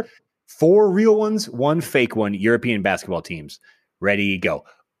 Yeah, right. Sure. 4 real ones, 1 fake one, European basketball teams. Ready, go.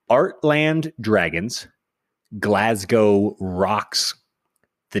 Artland Dragons, Glasgow Rocks,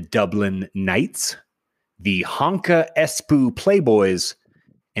 the Dublin Knights, the Honka Espoo Playboys,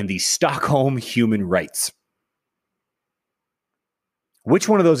 and the Stockholm Human Rights. Which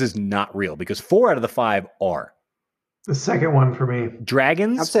one of those is not real? Because 4 out of the 5 are. The second one for me.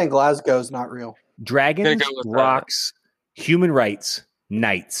 Dragons. I'm saying Glasgow's not real. Dragons, Rocks, Human Rights,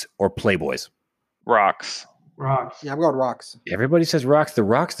 Knights, or Playboys? Rocks. Yeah, I'm going Rocks. Everybody says Rocks. The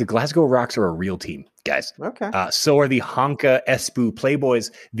Glasgow Rocks are a real team, guys. Okay. So are the Honka Espoo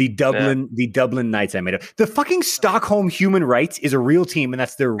Playboys, the Dublin Knights. I made up. The fucking Stockholm Human Rights is a real team, and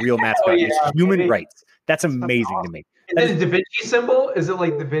that's their real mascot. It's Human Rights. That's amazing to me. And then the Da Vinci symbol? Is it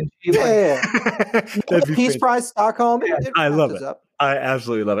like Da Vinci? Yeah. Peace Prize, Stockholm. Yeah. I love it. I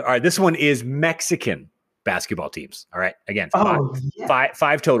absolutely love it. All right, this one is Mexican basketball teams. All right, again,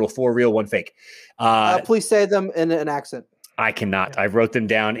 five total, 4 real, 1 fake. Please say them in an accent. I cannot. I wrote them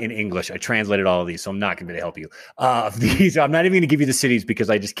down in English. I translated all of these, so I'm not going to be able to help you. These, I'm not even going to give you the cities because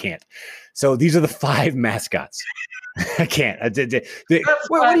I just can't. So these are the 5 mascots. I can't. What do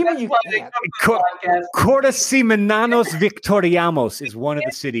you mean you can't? Cortesimenanos Victoriamos is one of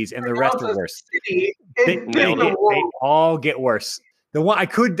the cities, and the rest are worse. They all get worse. The one I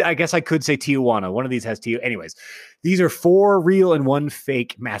guess I could say Tijuana. One of these has Tijuana. Anyways, these are 4 real and 1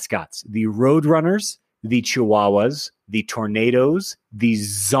 fake mascots. The Roadrunners, the Chihuahuas, the Tornadoes, the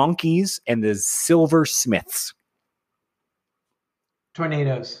Zonkies, and the Silver Smiths.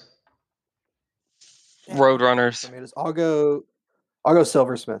 Tornadoes. Roadrunners. I'll go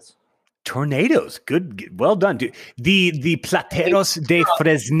Silversmiths. Tornadoes. Good. Well done, dude. The Plateros de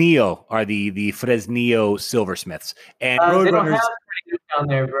Fresnillo are the Fresnillo Silversmiths. And Roadrunners down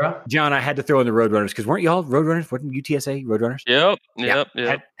there, bro. John, I had to throw in the Roadrunners because weren't y'all Roadrunners? Wasn't UTSA Roadrunners? Yep.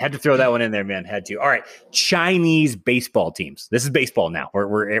 Had to throw that one in there, man. Had to. All right. Chinese baseball teams. This is baseball now.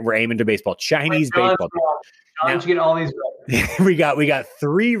 We're aiming to baseball. Chinese baseball. John, you get all these right. we got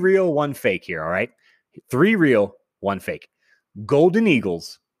 3 real, 1 fake here. All right. 3 real, 1 fake. Golden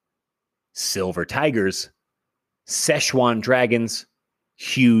Eagles, Silver Tigers, Szechuan Dragons,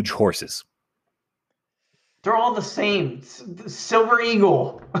 Huge Horses. They're all the same. Silver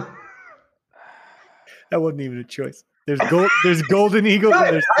Eagle. That wasn't even a choice. There's Golden Eagles.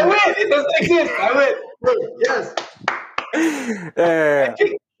 I win. It doesn't exist. I win. Yes.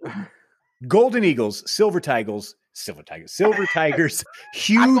 Golden Eagles, Silver Tigers,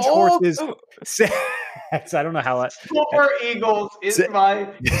 Huge Horses. I don't know how. Silver Eagles is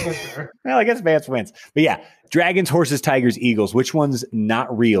my answer. Well, I guess Vance wins. But yeah, Dragons, Horses, Tigers, Eagles. Which one's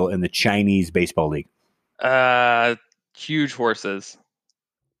not real in the Chinese baseball league? Huge Horses.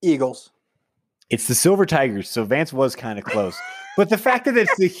 Eagles. It's the Silver Tigers. So Vance was kind of close. But the fact that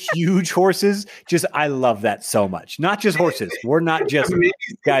it's the Huge Horses, I love that so much. Not just horses. We're not just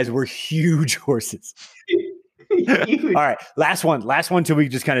guys. We're huge horses. All right, last one till we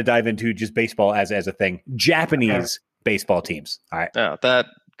just kind of dive into just baseball as a thing. Japanese baseball teams. All right. Oh, that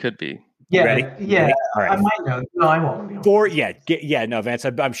could be. Yeah. Ready? Yeah. Ready? All right. I might know. No, I won't. 4. Yeah. No, Vance.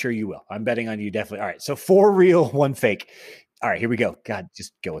 I'm sure you will. I'm betting on you definitely. All right. So 4 real, 1 fake. All right. Here we go. God,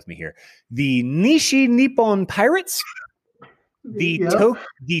 just go with me here. The Nishi Nippon Pirates,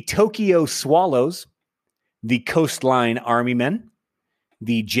 the Tokyo Swallows, the Coastline Army Men,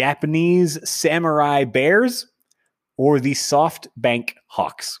 the Japanese Samurai Bears, or the SoftBank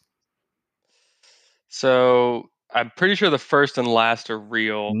Hawks? So I'm pretty sure the first and last are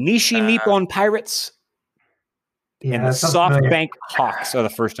real. Nishi Nippon Pirates and the SoftBank Hawks are the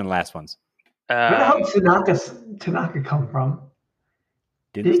first and last ones. Where the hell did Tanaka come from?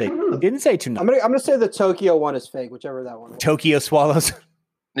 Didn't say too. I'm gonna say the Tokyo one is fake, whichever that one was. Tokyo Swallows.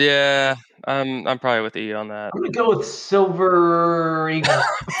 Yeah, I'm probably with E on that. I'm gonna go with Silver Eagle.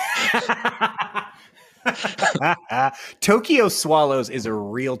 Tokyo Swallows is a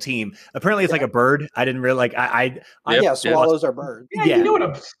real team. Apparently, it's like a bird. I didn't really like. Swallows are birds. Yeah, you know what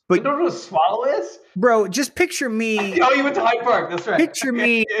you know what a swallow is, bro. Just picture me. Oh, you went to Hyde Park. That's right. Picture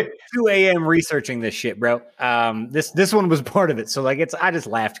me 2 a.m. researching this shit, bro. This one was part of it. So like, I just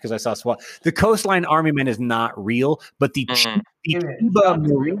laughed because I saw swallow. The Coastline Army Men is not real, but the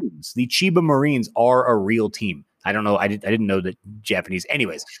Chiba Marines are a real team. I don't know. I didn't know that Japanese.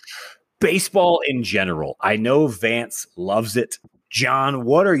 Anyways. Baseball in general. I know Vance loves it. John,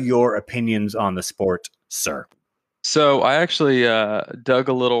 what are your opinions on the sport, sir? So I actually dug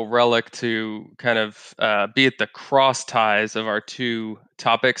a little relic to kind of be at the cross ties of our two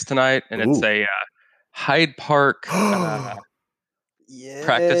topics tonight, and it's a Hyde Park practice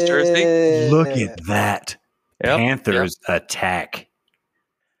jersey. Look at that. Yep, Panthers attack.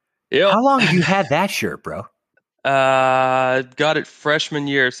 Yep. How long have you had that shirt, bro? Got it freshman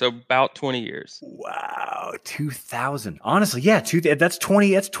year, so about 20 years. Wow, 2000. Honestly, yeah, that's 20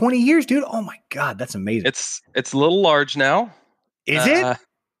 years, dude. Oh my god, that's amazing. It's a little large now. Is it?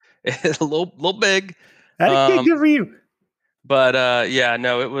 It's a little big. Good for you. But yeah,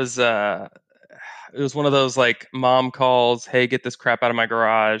 no, it was one of those like mom calls, "Hey, get this crap out of my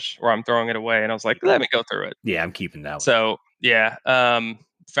garage," or I'm throwing it away, and I was like, "Let me go through it." Yeah, I'm keeping that one. So yeah,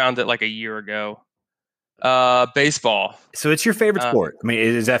 found it like a year ago. Baseball. So it's your favorite sport. I mean,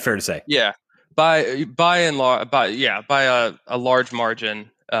 is that fair to say? Yeah, by a large margin,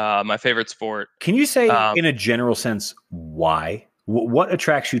 my favorite sport. Can you say, in a general sense, why? What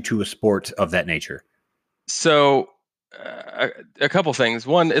attracts you to a sport of that nature? So, a couple things.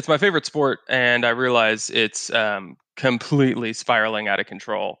 One, it's my favorite sport, and I realize it's completely spiraling out of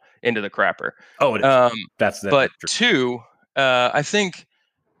control into the crapper. Oh, it is. That's but true. Two, I think.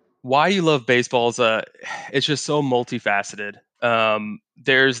 Why you love baseball is it's just so multifaceted.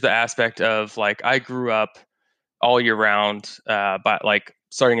 There's the aspect of like I grew up all year round, but like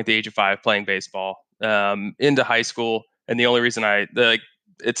starting at the age of 5 playing baseball into high school, and the only reason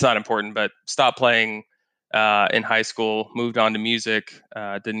it's not important, but stopped playing in high school, moved on to music,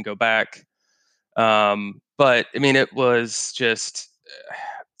 didn't go back. But I mean, it was just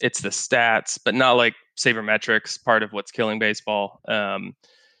it's the stats, but not like sabermetrics. Part of what's killing baseball.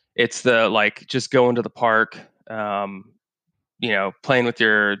 It's the like just going to the park, playing with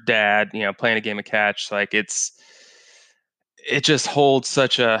your dad, playing a game of catch. Like it just holds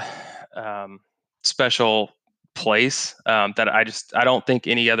such a special place that I don't think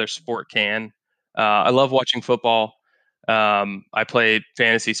any other sport can. I love watching football. I play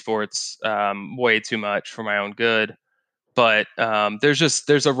fantasy sports way too much for my own good, but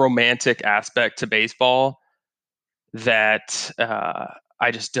there's a romantic aspect to baseball that I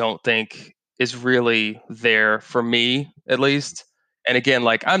just don't think is really there for me, at least. And again,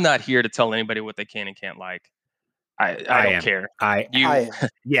 like I'm not here to tell anybody what they can and can't like. I don't care.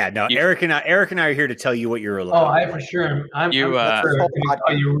 Yeah, no. Eric and I are here to tell you what you're. I for sure. I'm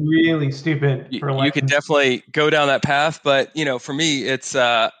are you really stupid? You could definitely go down that path, but for me, it's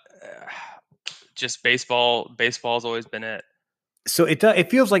just baseball. Baseball's always been it. So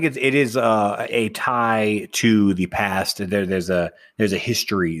it feels like it is a tie to the past. There's a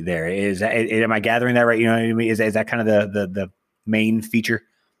history there. Am I gathering that right? You know what I mean? Is that kind of the main feature?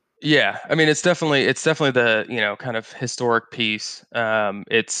 Yeah, I mean it's definitely the kind of historic piece.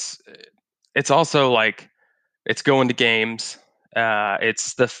 It's also like it's going to games.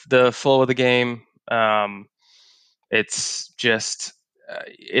 It's the flow of the game. It's just.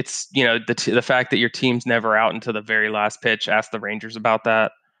 It's the fact that your team's never out until the very last pitch. Ask the Rangers about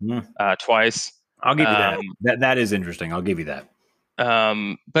that twice. I'll give you that. That is interesting. I'll give you that.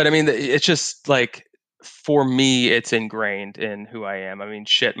 But I mean, it's just like for me, it's ingrained in who I am. I mean,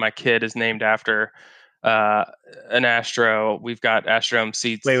 shit, my kid is named after an Astro. We've got Astrodome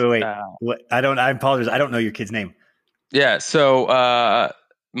seats. Wait. I apologize. I don't know your kid's name. Yeah. So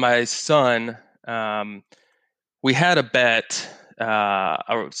my son, we had a bet.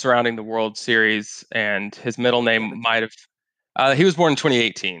 Surrounding the World Series, and his middle name might have. He was born in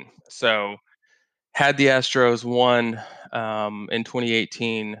 2018, so had the Astros won in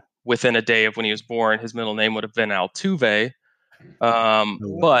 2018 within a day of when he was born, his middle name would have been Altuve.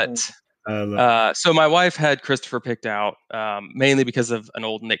 So my wife had Christopher picked out mainly because of an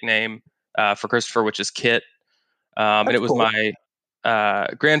old nickname for Christopher, which is Kit, and it was my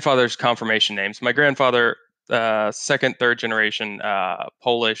grandfather's confirmation name. So my grandfather. Second, third generation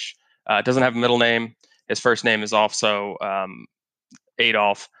Polish, doesn't have a middle name. His first name is also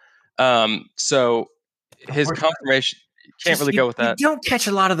Adolf. So his confirmation can't really go with that. You don't catch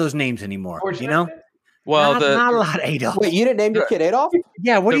a lot of those names anymore, you know? Well, not a lot of Adolf. Wait, you didn't name your kid Adolf?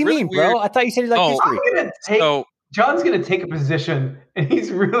 Yeah, what do you mean, bro? I thought you said you like history. John's going to take a position, and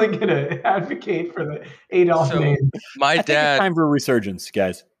he's really going to advocate for the Adolf name. My dad. It's time for a resurgence,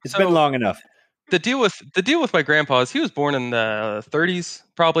 guys. It's been long enough. The deal with my grandpa is he was born in the 30s,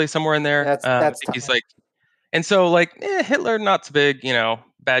 probably somewhere in there. That's he's like, and so like Hitler, not so big,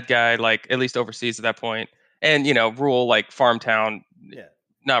 bad guy, like at least overseas at that point, and rural like farm town,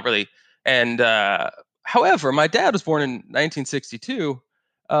 not really. And however, my dad was born in 1962.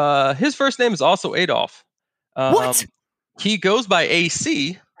 His first name is also Adolf. What? He goes by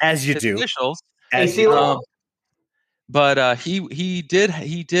AC, as you do. Initials. AC. But he did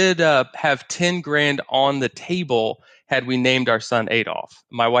have 10 grand on the table had we named our son Adolf.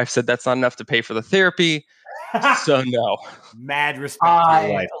 My wife said that's not enough to pay for the therapy, so no. Mad respect to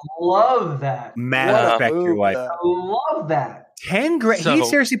your wife. I love that. Mad respect to your wife. I love that. 10 grand. He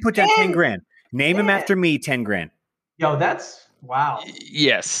seriously put down 10 grand. Name him after me. 10 grand. Yo, that's wow.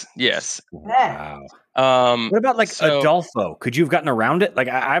 Yes. Wow. What about Adolfo? Could you have gotten around it? Like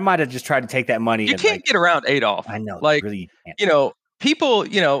I might have just tried to take that money. You can't get around Adolf. I know. Like really people.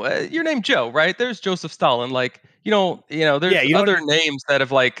 Your name Joe, right? There's Joseph Stalin. Like there's other names that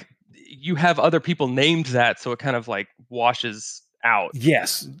have like you have other people named that, so it kind of like washes out.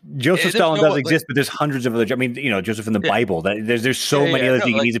 Yes, Joseph Stalin does exist, but there's hundreds of other. I mean, Joseph in the Bible. There's so many others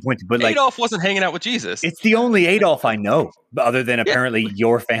you can easily point to. But Adolf wasn't hanging out with Jesus. It's the only Adolf I know, other than apparently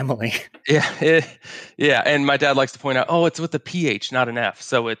your family. Yeah. And my dad likes to point out, it's with a PH, not an F,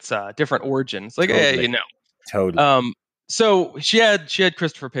 so it's different origins. Like, totally. So she had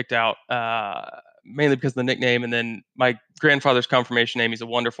Christopher picked out mainly because of the nickname, and then my grandfather's confirmation name. He's a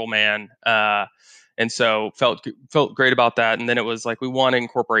wonderful man. And so felt great about that. And then it was like, we want to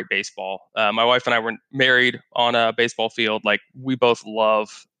incorporate baseball. My wife and I were married on a baseball field. Like we both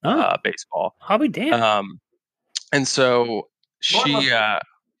love baseball. I'll be damned. And so we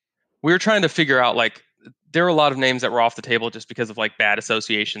were trying to figure out, like, there were a lot of names that were off the table just because of like bad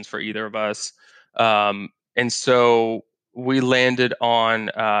associations for either of us. And so we landed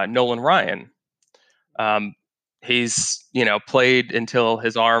on Nolan Ryan. He's, played until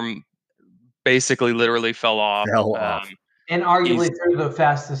his arm basically literally fell off. And arguably threw the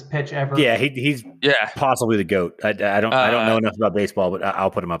fastest pitch ever. Yeah, he's possibly the GOAT. I don't know enough about baseball, but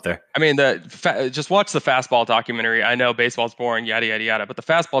I'll put him up there. I mean, just watch the fastball documentary. I know baseball's boring, yada yada yada, but the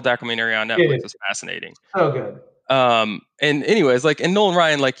fastball documentary on Netflix is fascinating. So good. And anyways, like, and Nolan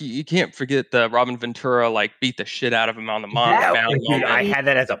Ryan, like, you can't forget the Robin Ventura, like, beat the shit out of him on the mound. I had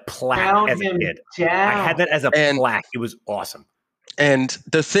that as a plaque as a kid. I had that as a plaque. It was awesome. And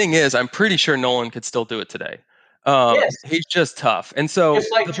the thing is, I'm pretty sure Nolan could still do it today. He's just tough. And so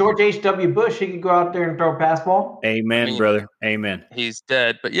just like George H.W. Bush, he could go out there and throw a fastball. Amen, brother. Amen. He's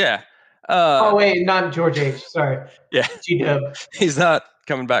dead, but yeah. Oh wait, not George H. Sorry. Yeah. G-Dub. He's not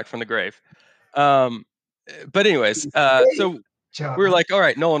coming back from the grave. But anyways, so we were like, all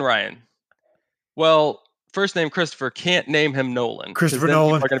right, Nolan Ryan. Well, first name Christopher, can't name him Nolan. Christopher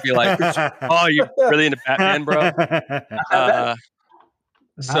Nolan. People are going to be like, oh, you're really into Batman, bro?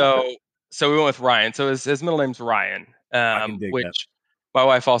 So we went with Ryan. So his middle name's Ryan, which my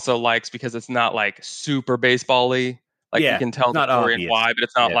wife also likes because it's not like super baseball-y. Like you can tell the story and why, but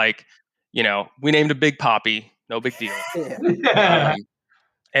it's not like, we named a Big Poppy. No big deal.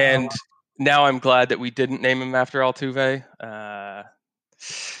 And now I'm glad that we didn't name him after Altuve. I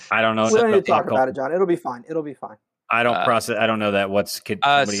don't know. We don't need to talk about it, John. It'll be fine. I don't process. I don't know that.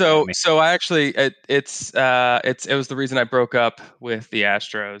 So I actually it was the reason I broke up with the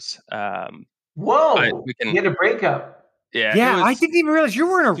Astros. Whoa! You had a breakup. Yeah. I didn't even realize you're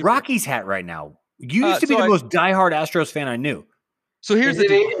wearing a Rockies hat right now. You used to be the most diehard Astros fan I knew. So here's the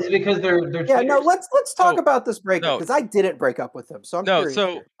deal. Is it because they're yeah, no, let's talk about this breakup because I didn't break up with them. So I'm curious.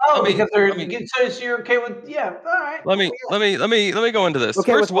 So because so you're okay with all right. Let me go into this.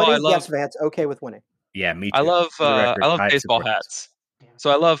 Okay, First with of all, winning, yes, Vance. Okay with winning. Yeah, me too. I love baseball hats.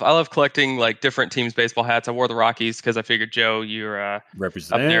 So I love collecting like different teams' baseball hats. I wore the Rockies because I figured, Joe, you're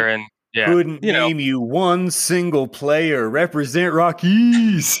represent up there, and couldn't name you one single player. Represent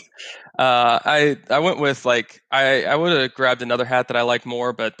Rockies. I went with like I would have grabbed another hat that I like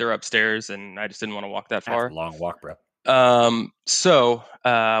more, but they're upstairs, and I just didn't want to walk that far. That's a long walk, bro. So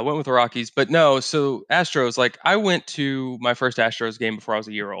went with the Rockies, but no. So Astros, like I went to my first Astros game before I was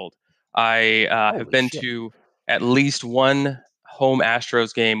a year old. I have been to at least one home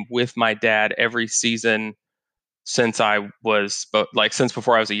Astros game with my dad every season since since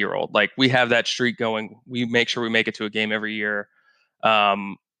before I was a year old. Like we have that streak going. We make sure we make it to a game every year.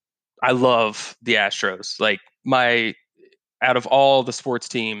 I love the Astros. Like out of all the sports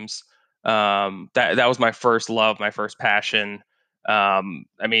teams, that was my first love, my first passion. I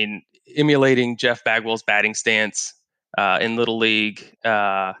mean, emulating Jeff Bagwell's batting stance in Little League.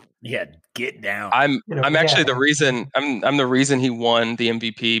 Yeah, get down. I'm actually the reason I'm the reason he won the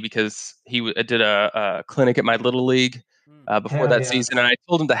MVP, because he did a clinic at my Little League before that season, and I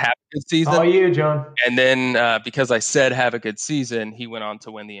told him to have a good season. Oh, you, John. And then because I said have a good season, he went on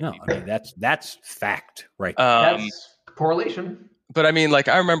to win the MVP. No, I mean that's fact, right? That's correlation. But I mean, like,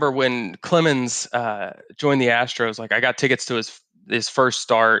 I remember when Clemens joined the Astros, like I got tickets to his first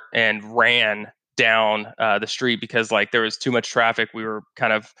start and ran down the street because like there was too much traffic. We were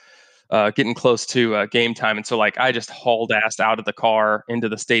kind of getting close to game time, and so like I just hauled ass out of the car into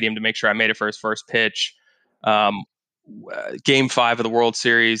the stadium to make sure I made it for his first pitch. Game 5 of the World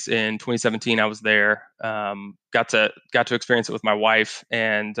Series in 2017, I was there. Got to experience it with my wife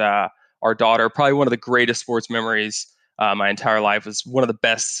and our daughter. Probably one of the greatest sports memories my entire life. Was one of the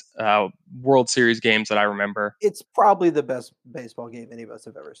best World Series games that I remember. It's probably the best baseball game any of us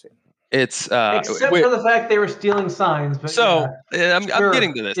have ever seen. It's except for the fact they were stealing signs. But so yeah. I'm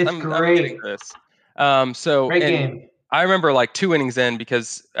getting to this. It's I'm great. getting to this. So great game. I remember like 2 innings in,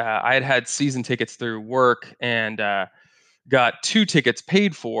 because I had season tickets through work and got 2 tickets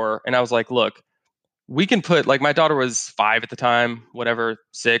paid for, and I was like, look, we can put, like, my daughter was 5 at the time, whatever,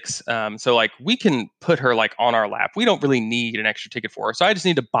 6. So like we can put her like on our lap. We don't really need an extra ticket for her. So I just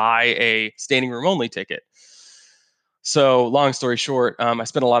need to buy a standing room only ticket. So long story short, I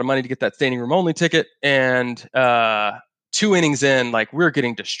spent a lot of money to get that standing room only ticket, and 2 innings in, like, we're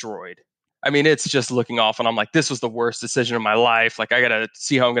getting destroyed. I mean, it's just looking off, and I'm like, this was the worst decision of my life. Like, I got to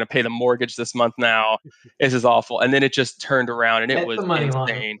see how I'm going to pay the mortgage this month now. This is awful. And then it just turned around, and it was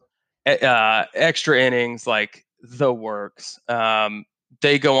insane. Extra innings, like the works.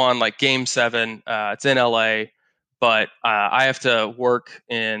 They go on like game 7. It's in LA, but I have to work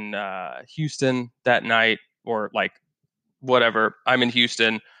in Houston that night, or like whatever. I'm in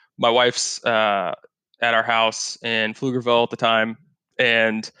Houston. My wife's at our house in Pflugerville at the time,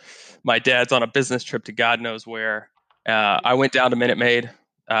 and my dad's on a business trip to God knows where. I went down to Minute Maid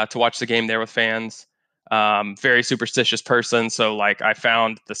to watch the game there with fans. Very superstitious person, so like I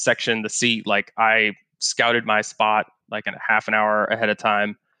found the seat, like I scouted my spot like a half an hour ahead of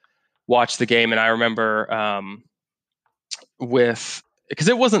time, watched the game, and I remember because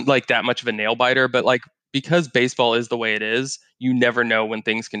it wasn't like that much of a nail biter, but like because baseball is the way it is, you never know when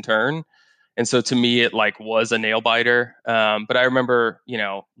things can turn. And so to me, it like was a nail biter. But I remember,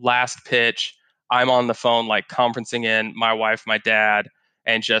 last pitch, I'm on the phone, like conferencing in my wife, my dad,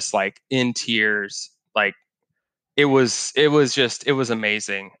 and just like in tears. Like it was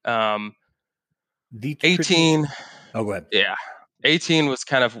amazing. 18. Oh, go ahead. Yeah. 18 was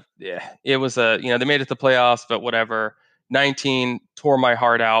kind of, it was they made it to the playoffs, but whatever. 19 tore my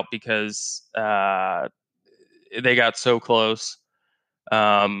heart out because they got so close.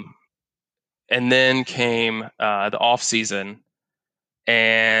 And then came the off season,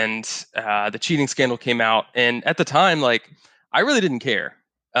 and the cheating scandal came out. And at the time, like, I really didn't care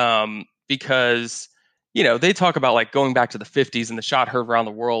because, they talk about like going back to the 50s, and the shot heard around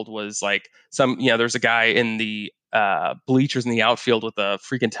the world was like there's a guy in the bleachers in the outfield with a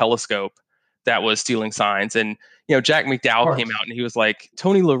freaking telescope that was stealing signs. And, Jack McDowell came out and he was like,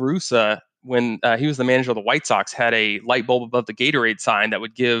 Tony La Russa, when he was the manager of the White Sox, had a light bulb above the Gatorade sign that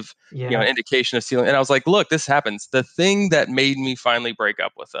would give an indication of stealing. And I was like, look, this happens. The thing that made me finally break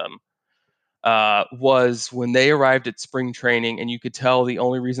up with them was when they arrived at spring training, and you could tell the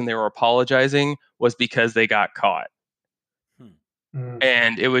only reason they were apologizing was because they got caught.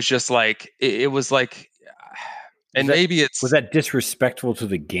 And it was just like it was like, and maybe was that disrespectful to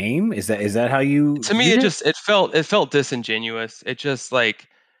the game? Is that how you? To me, it felt disingenuous. It just like,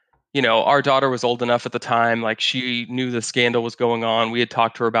 our daughter was old enough at the time, like she knew the scandal was going on. We had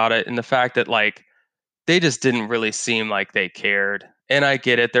talked to her about it, and the fact that like they just didn't really seem like they cared. And I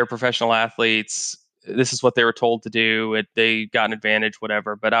get it; they're professional athletes. This is what they were told to do. They got an advantage,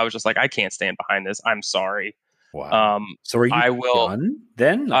 whatever. But I was just like, I can't stand behind this. I'm sorry. Wow. So are you done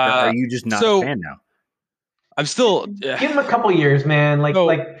then? Like, are you just not a fan now? I'm still give them a couple years, man. Like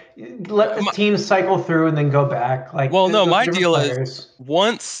let the team cycle through and then go back. Like, well, no, my deal is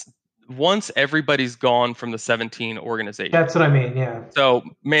once everybody's gone from the 17 organization. That's what I mean. Yeah. So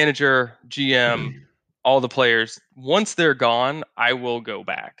manager, GM, all the players, once they're gone, I will go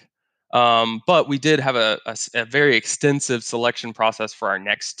back. But we did have a very extensive selection process for our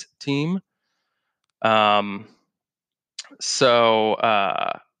next team. So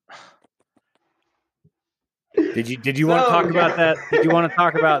Did you want to talk about that? Did you want to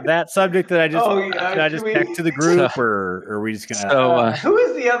talk about that subject that I just text to the group, or are we just gonna? Who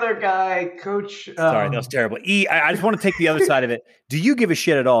is the other guy, Coach? Sorry, that was terrible. I just want to take the other side of it. Do you give a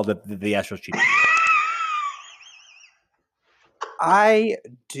shit at all that the Astros cheated? I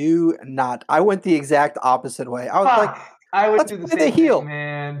do not. I went the exact opposite way. I was like, I would do the same thing,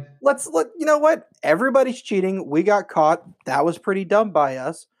 man. Let's look. You know what? Everybody's cheating. We got caught. That was pretty dumb by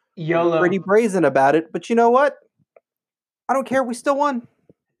us. YOLO. Pretty brazen about it. But you know what? I don't care. We still won.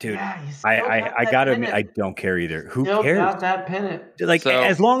 Dude, I gotta admit, I don't care either. Who cares? Got that pennant. Like,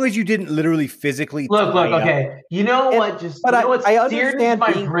 as long as you didn't literally physically look. Okay, you know what? What steered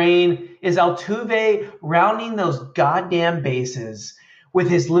my brain is Altuve rounding those goddamn bases with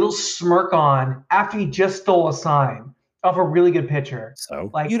his little smirk on after he just stole a sign off a really good pitcher. So,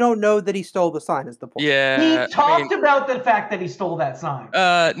 like, you don't know that he stole the sign is the point. Yeah, he talked about the fact that he stole that sign.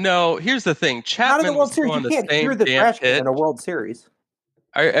 No. Here's the thing. Chapman was throwing the same damn pitch in a World Series.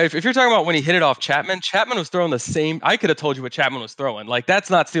 If you're talking about when he hit it off Chapman was throwing the same. I could have told you what Chapman was throwing. Like, that's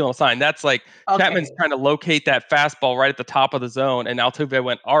not stealing a sign. That's like Chapman's trying to locate that fastball right at the top of the zone, and Altuve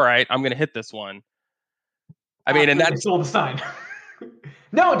went, "All right, I'm going to hit this one." I mean, and that stole the sign.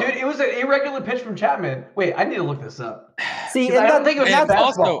 No, dude, it was an irregular pitch from Chapman. Wait, I need to look this up. See, I don't think it was that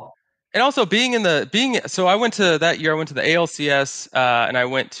fastball. And also so I went to that year. I went to the ALCS and I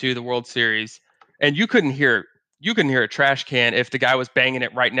went to the World Series, and you couldn't hear a trash can if the guy was banging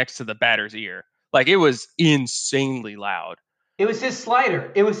it right next to the batter's ear. Like, it was insanely loud. It was his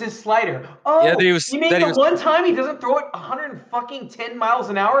slider. Oh, yeah, you mean the one time he doesn't throw it 110 miles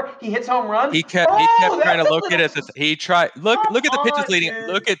an hour? He hits home runs. He kept trying to look at it. He tried. Look at the pitches leading.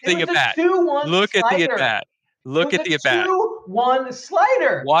 Look at the at bat. Look at the at bat. Look at the at bat. 2-1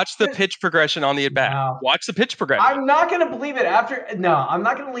 slider. Watch the pitch progression on the at bat. No. Watch the pitch progression. I'm not going to believe it I'm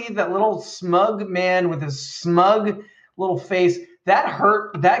not going to believe that little smug man with his smug little face.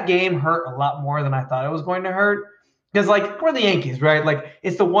 That game hurt a lot more than I thought it was going to hurt. Because, like, we're the Yankees, right? Like,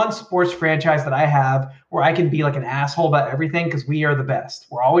 it's the one sports franchise that I have where I can be like an asshole about everything because we are the best.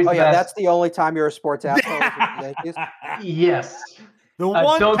 We're always the best. That's the only time you're a sports asshole with the Yankees? Yes. The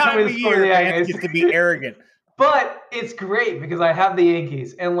one time a year you get to be arrogant. But it's great because I have the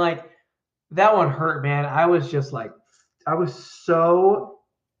Yankees. And, like, that one hurt, man. I was just like, I was so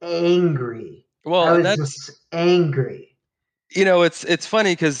angry. Well, I was just angry. You know, it's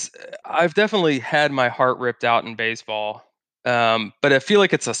funny because I've definitely had my heart ripped out in baseball, but I feel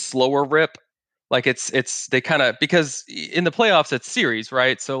like it's a slower rip. Like, they kind of, because in the playoffs it's series,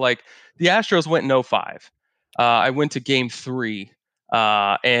 right? So, like, the Astros went in 0-5. I went to Game 3,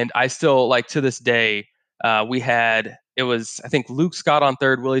 and I still, like, to this day, it was, I think, Luke Scott on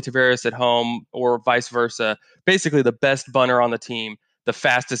third, Willie Taveras at home, or vice versa. Basically, the best bunter on the team, the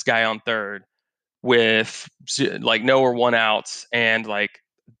fastest guy on third, with like no or one outs, and like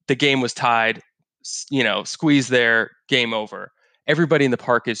the game was tied, squeeze there, game over. Everybody in the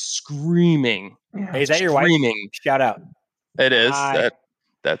park is screaming. Hey, is that your wife? Shout out. It is.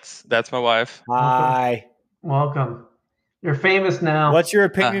 That's my wife. Hi. Welcome. You're famous now. What's your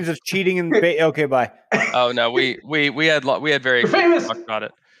opinions of cheating in okay, bye. Oh no, we had very famous talk about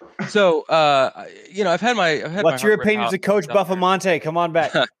it. So I've had what's your opinions of Coach Buffamonte? Come on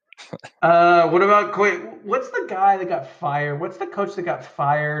back. What about what's the guy that got fired? What's the coach that got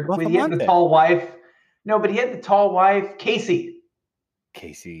fired? He had the tall wife. No, but he had the tall wife, Casey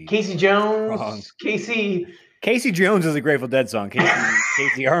Jones. Wrong. Casey Jones is a Grateful Dead song.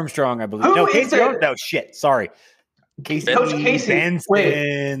 Casey Armstrong, I believe. No, Casey Jones. No, shit. Sorry. Coach Casey Benson.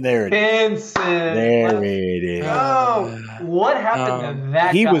 Wait. There it is. There it is. Oh, what happened to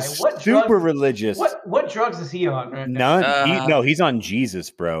that guy? He was super religious. What drugs is he on right now? None. He's on Jesus,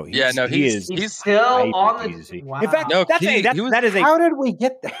 bro. He's still on the Jesus. Wow. In fact, that is how did we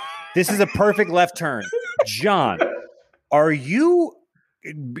get there? This is a perfect left turn. John, are you,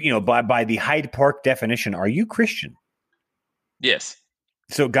 by the Hyde Park definition, are you Christian? Yes.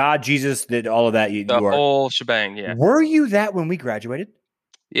 So God, Jesus, did all of that. The whole shebang, yeah. Were you that when we graduated?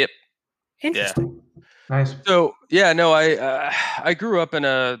 Yep. Interesting. Yeah. Nice. So I grew up in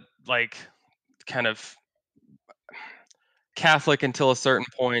a kind of Catholic until a certain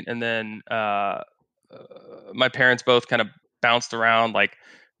point, and then my parents both kind of bounced around. Like,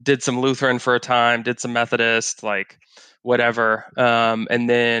 did some Lutheran for a time, did some Methodist, like whatever, and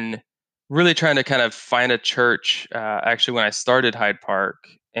then really trying to kind of find a church, actually, when I started Hyde Park.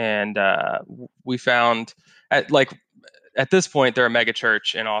 And we found, at this point, they're a mega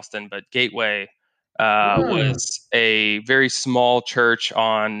church in Austin, but Gateway was a very small church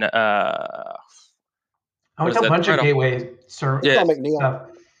on... I went to a bunch of Gateway stuff.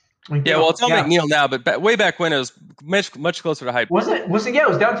 Yeah, well, it's on McNeil now, but way back when it was much closer to Hyde Park. Was it? Yeah, it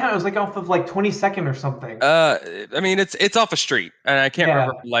was downtown. It was like off of like 22nd or something. I mean, it's off a street, and I can't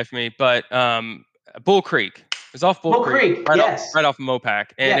remember for the life of me, but Bull Creek. It was off Bull Creek, right off of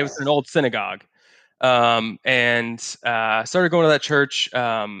Mopac, and it was an old synagogue. And started going to that church,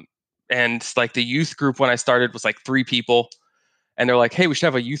 and like the youth group when I started was like 3 people, and they're like, "Hey, we should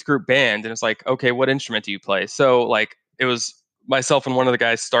have a youth group band," and it's like, "Okay, what instrument do you play?" So like it was myself and one of the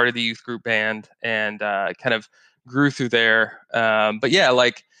guys started the youth group band, and kind of grew through there. But yeah,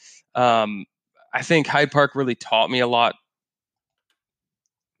 like I think Hyde Park really taught me a lot.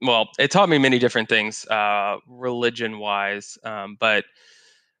 Well, it taught me many different things, religion wise, but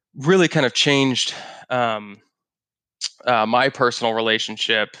really kind of changed my personal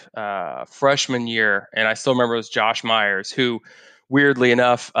relationship freshman year. And I still remember it was Josh Myers, who weirdly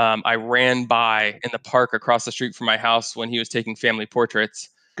enough, I ran by in the park across the street from my house when he was taking family portraits.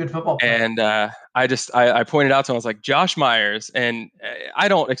 Good football player. And I pointed out to him, I was like, Josh Myers. And I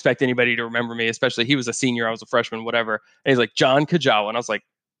don't expect anybody to remember me, especially he was a senior, I was a freshman, whatever. And he's like, John Kajawa. And I was like,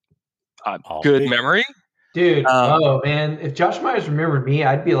 good memory. Dude, oh man, if Josh Myers remembered me,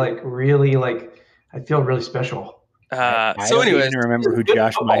 I'd be like really I'd feel really special. I don't even remember who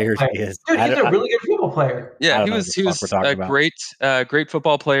Josh Myers is. Dude, he's a really good football player. Yeah, he was a great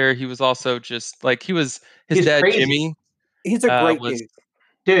football player. He was also just like his dad crazy. Jimmy. He's a great dude.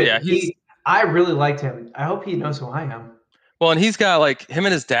 Dude, yeah, I really liked him. I hope he knows who I am. Well, and he's got like him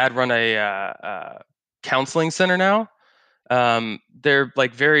and his dad run a counseling center now. They're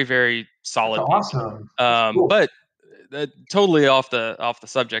like very, very solid. That's awesome. Cool. But totally off the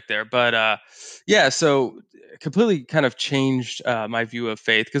subject there. But yeah, so completely kind of changed my view of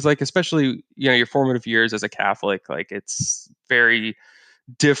faith, because like especially your formative years as a Catholic, like it's very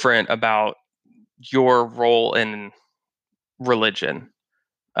different about your role in religion.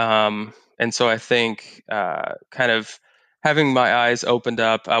 And so I think kind of having my eyes opened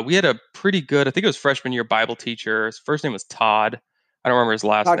up, we had a pretty good, I think it was freshman year Bible teacher. His first name was Todd. I don't remember his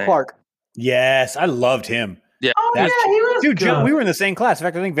last name. Todd Clark. Yes, I loved him. Yeah. Oh, yeah, he was dude, John, we were in the same class. In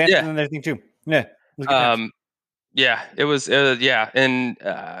fact, I think Vance was in there, I think, too. Yeah. Yeah, it was, yeah. And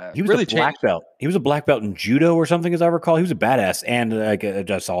he was really a black belt. He was a black belt in judo or something, as I recall. He was a badass and like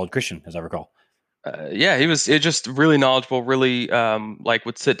a solid Christian, as I recall. Yeah, he was just really knowledgeable, really like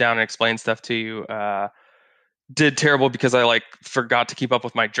would sit down and explain stuff to you. Did terrible because I like forgot to keep up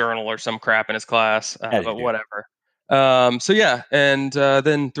with my journal or some crap in his class, but whatever. So yeah, and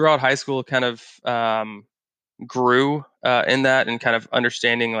then throughout high school, kind of grew in that and kind of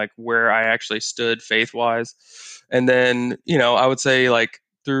understanding like where I actually stood faith wise. And then, I would say like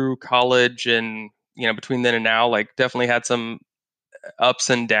through college and, between then and now, like definitely had some ups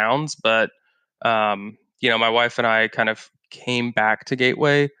and downs, but, my wife and I kind of came back to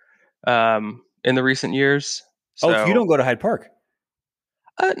Gateway in the recent years. So you don't go to Hyde Park?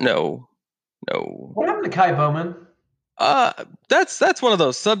 No. What happened to Kai Bowman? That's one of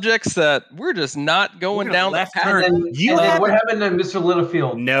those subjects that we're just not going down the path. What happened to Mr.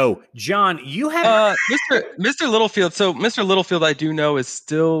 Littlefield? No, John, you have Mr. Littlefield. So Mr. Littlefield, I do know, is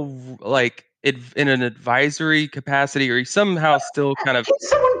still like in an advisory capacity, or he somehow still kind of. Can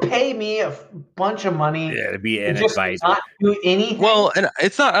someone pay me a bunch of money? Yeah, to be an advisor. Not do anything. Well, and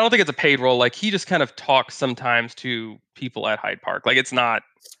it's not. I don't think it's a paid role. Like he just kind of talks sometimes to people at Hyde Park. Like it's not.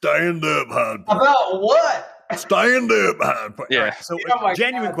 Stand up, Hyde Park. About what? Stand up, Hyde Park. Yeah. Right, so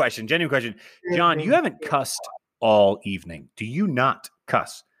genuine question. John, you haven't cussed all evening. Do you not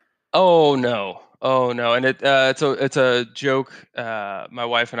cuss? Oh no. And it's a joke my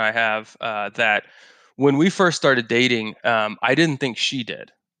wife and I have that when we first started dating, I didn't think she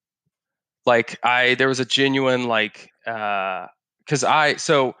did. Like there was a genuine like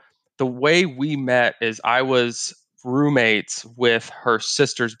so the way we met is I was roommates with her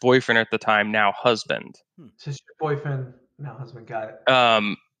sister's boyfriend at the time, now husband. Sister boyfriend, now husband, got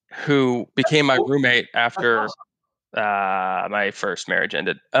it. Who became my roommate after my first marriage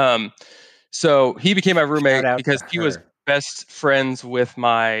ended. So he became my roommate because he was best friends with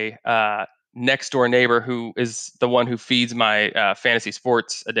my next door neighbor, who is the one who feeds my fantasy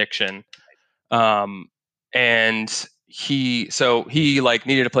sports addiction. And he like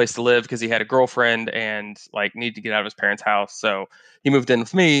needed a place to live because he had a girlfriend and like needed to get out of his parents' house. So he moved in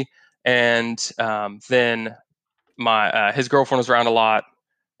with me, and then his girlfriend was around a lot.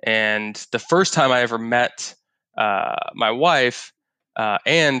 And the first time I ever met my wife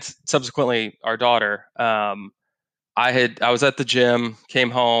and subsequently our daughter, I was at the gym,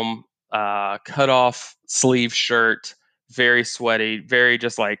 came home, cut off sleeve shirt, very sweaty, very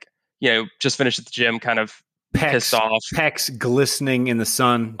just like, just finished at the gym, kind of pissed off. Pecs glistening in the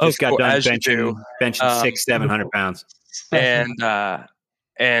sun. Just got done benching 600-700 pounds.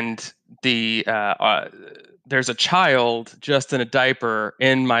 And there's a child just in a diaper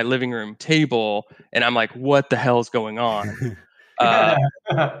in my living room table, and I'm like, what the hell is going on?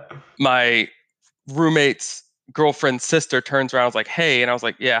 My roommate's girlfriend's sister turns around, I was like, hey, and I was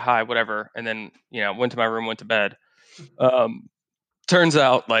like, yeah, hi, whatever. And then, went to my room, went to bed. Turns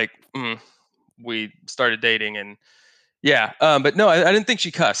out like we started dating, and but no, I didn't think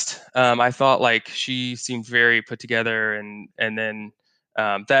she cussed. I thought like she seemed very put together, and then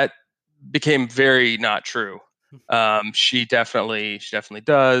that became very not true. She definitely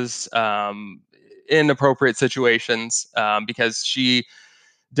does in appropriate situations, because she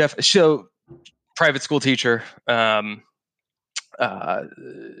private school teacher.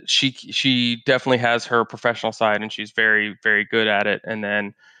 She definitely has her professional side, and she's very, very good at it. And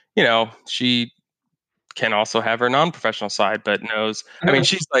then, she can also have her non-professional side, but knows. I mean,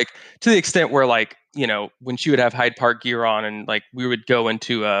 she's like, to the extent where like, when she would have Hyde Park gear on, and like we would go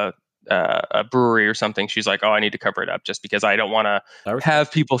into a brewery or something, she's like, oh, I need to cover it up just because I don't want to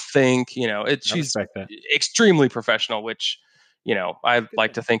have people think, she's extremely professional, which, I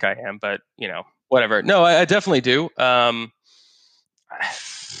like to think I am, but whatever. No, I definitely do.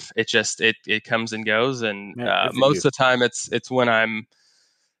 It just, it comes and goes. And most of the time it's when I'm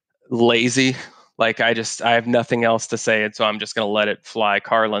lazy. Like I have nothing else to say. And so I'm just going to let it fly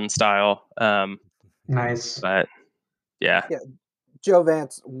Carlin style. Nice. But yeah. Joe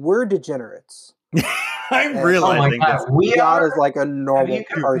Vance, we're degenerates. I'm realizing this. We are as like a normal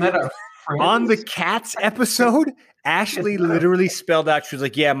person. On the cats episode, Ashley literally spelled out, she was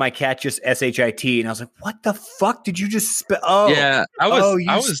like, yeah, my cat just SHIT. And I was like, what the fuck did you just spell? Oh, yeah.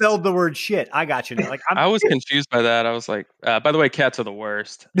 You spelled the word shit. I got you now. Like, I was confused by that. I was like, by the way, cats are the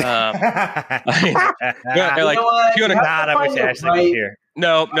worst. I wish Ashley was here.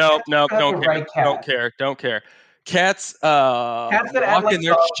 No, don't care. Cats walk in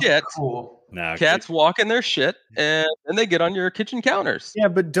their shit. Cool. No, cats walk in their shit, and then they get on your kitchen counters. Yeah,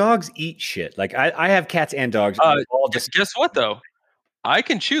 but dogs eat shit. Like I have cats and dogs. Guess what though? I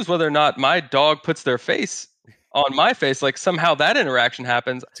can choose whether or not my dog puts their face on my face. Like somehow that interaction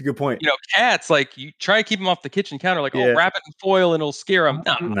happens. That's a good point. Cats, like you try to keep them off the kitchen counter, like wrap it in foil and it'll scare them.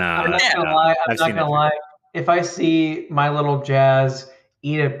 I'm not gonna lie. If I see my little Jazz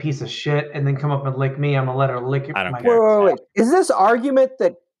eat a piece of shit and then come up and lick me, I'm gonna let her lick it. I don't care. Wait. Is this argument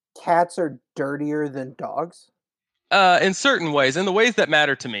that cats are dirtier than dogs? In certain ways, in the ways that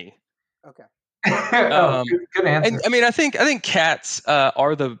matter to me. Okay. Good answer. And, I mean, I think cats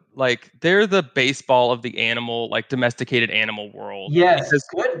are they're the baseball of the animal, like domesticated animal world. Yes.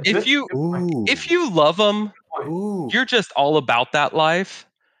 If you love them, you're just all about that life.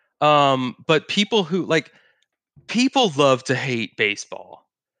 But people love to hate baseball,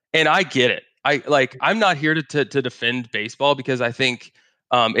 and I get it. I'm not here to defend baseball because I think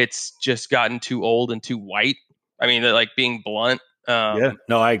it's just gotten too old and too white. I mean, like being blunt. I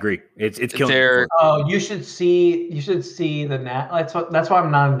agree. It's killing. You should see the Nat. That's why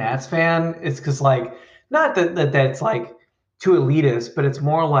I'm not a Nats fan. It's because like not that it's like too elitist, but it's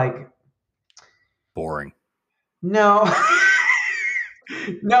more like boring. No,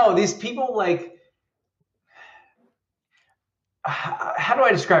 no. These people like. How do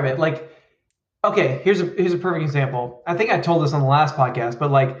I describe it? Like, okay, here's a perfect example. I think I told this on the last podcast,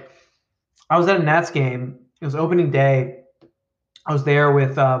 but like, I was at a Nats game. It was opening day. I was there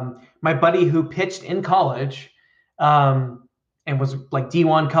with my buddy who pitched in college, and was like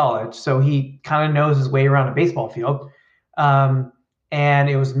D1 college, so he kind of knows his way around a baseball field. And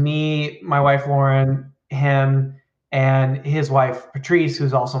it was me, my wife Lauren, him, and his wife Patrice,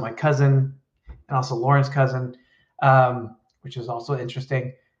 who's also my cousin, and also Lauren's cousin. Which is also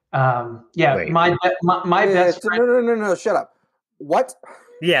interesting. My best friend. No, shut up. What?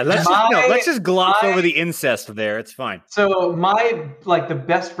 Yeah, let's just gloss over the incest there. It's fine. So the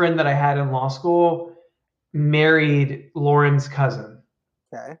best friend that I had in law school married Lauren's cousin.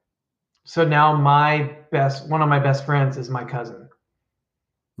 Okay. So now one of my best friends is my cousin.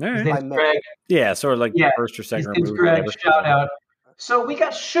 All right. His name's Greg. Yeah, sort of like first or second. His name's Greg. Shout out. So we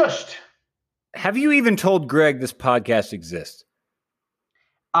got shushed. Have you even told Greg this podcast exists?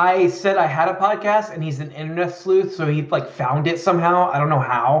 I said I had a podcast, and he's an internet sleuth, so he found it somehow. I don't know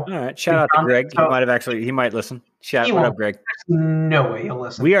how. All right, shout out to Greg. He might listen. What up, Greg? No way he'll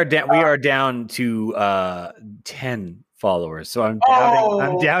listen. We are down to 10 followers, so I'm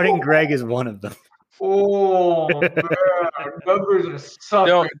doubting Greg is one of them. Oh man, numbers are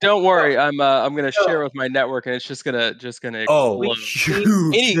suffering. Don't worry. I'm gonna share with my network, and it's just gonna explode.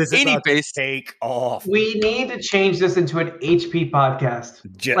 Any base take off. We need to change this into an HP podcast.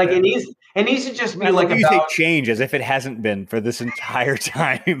 It needs to just be like you say change as if it hasn't been for this entire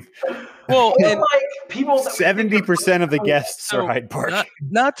time. Well, and like people 70% of the guests are Hyde Park.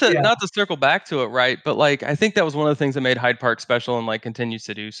 Not to circle back to it, right? But like I think that was one of the things that made Hyde Park special and like continues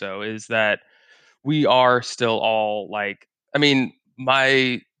to do so is that we are still all like, I mean,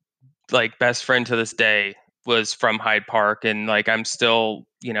 my like best friend to this day was from Hyde Park, and like I'm still,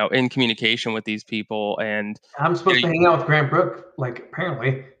 in communication with these people. And I'm supposed to hang out with Grant Brook. Like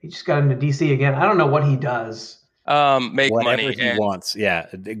apparently he just got into DC again. I don't know what he does. Make whatever money he wants. Yeah,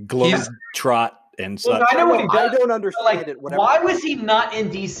 globe trot and such. Well, I know what he does. I don't understand it. Whatever. Why was he not in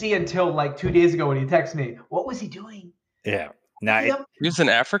DC until like 2 days ago when he texted me? What was he doing? Yeah. He was in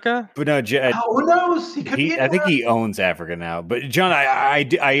Africa, but no. Who knows? I think he owns Africa now. But John,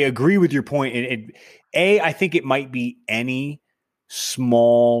 I agree with your point. I think it might be any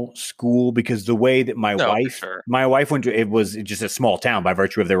small school because the way that my wife went to, it was just a small town by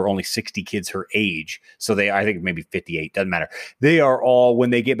virtue of there were only 60 kids her age. So I think maybe 58, doesn't matter. They are all, when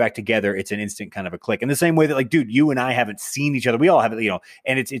they get back together, it's an instant kind of a click. In the same way that like, dude, you and I haven't seen each other. We all have it,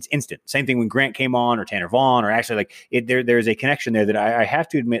 and it's instant. Same thing when Grant came on or Tanner Vaughn or actually like there's a connection there that I have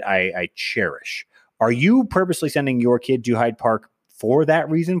to admit I cherish. Are you purposely sending your kid to Hyde Park for that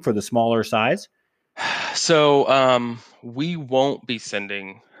reason, for the smaller size? So we won't be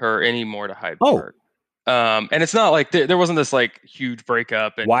sending her anymore to Hyde Park. And it's not like there wasn't this like huge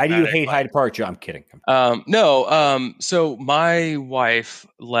breakup. And why do you hate Hyde Park, John? I'm kidding. No. So my wife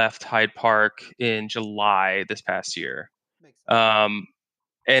left Hyde Park in July this past year. And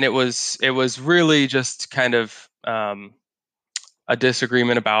it was really just kind of a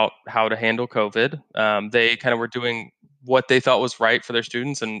disagreement about how to handle COVID. They kind of were doing what they thought was right for their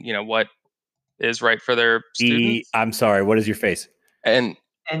students, and what is right for their students. I'm sorry. What is your face? And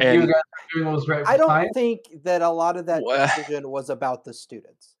you guys are doing what was right for I don't think that a lot of that decision was about the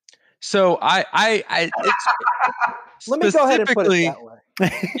students. So I let me go ahead and put it that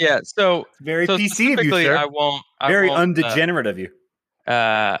way. Yeah. So very PC of you, sir. I won't. Undegenerate of you.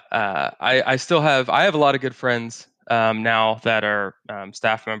 I still have a lot of good friends now that are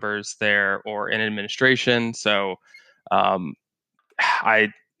staff members there or in administration. So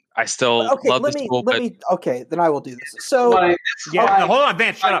I still love the school. Okay, then I will do this. So, hold on,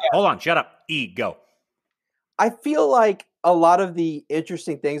 Vance, shut up. Hold on, shut up. Go. I feel like a lot of the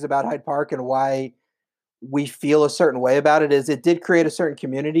interesting things about Hyde Park and why we feel a certain way about it is it did create a certain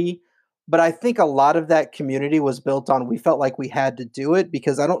community, but I think a lot of that community was built on we felt like we had to do it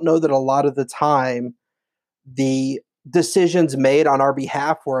because I don't know that a lot of the time the decisions made on our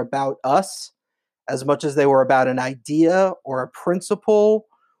behalf were about us as much as they were about an idea or a principle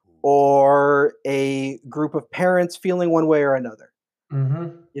or a group of parents feeling one way or another. Mm-hmm.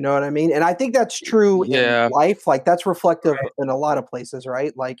 You know what I mean? And I think that's true in life. Like that's reflective in a lot of places,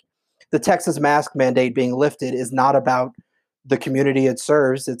 right? Like the Texas mask mandate being lifted is not about the community it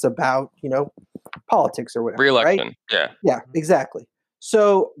serves. It's about, politics or whatever. Re-election. Right? Yeah, exactly.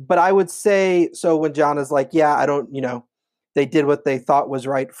 So, but I would say, so when John is like, I don't, they did what they thought was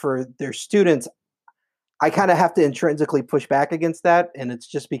right for their students. I kind of have to intrinsically push back against that, and it's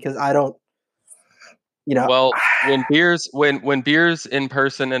just because I don't, Well, when beers in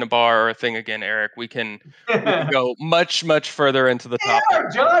person in a bar are a thing again, Eric, we can go much further into the topic. Yeah,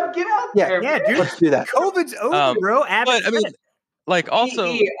 John, get out there. Yeah, dude, let's do that. COVID's over, bro. But I mean, like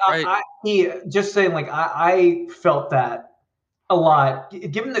also, just saying, like I felt that a lot,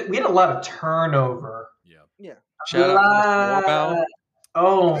 given that we had a lot of turnover. Yeah. Shout out to Mr.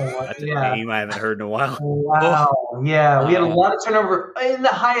 Oh, that's a name I haven't heard in a while. Wow. Yeah, we had a lot of turnover in the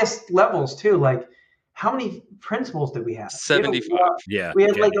highest levels too. Like, how many principals did we have? 75. Yeah, we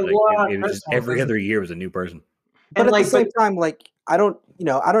had like a lot. It was just every other year was a new person. But at the same time, like I don't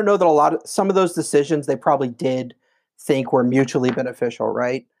know that some of those decisions they probably did think were mutually beneficial,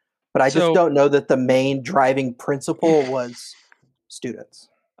 right? But I just don't know that the main driving principle was students.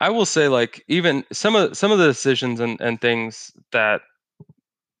 I will say, like, even some of the decisions and things that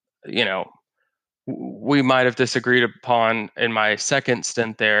we might have disagreed upon in my second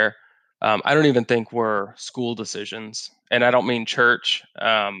stint there, I don't even think were school decisions. And I don't mean church.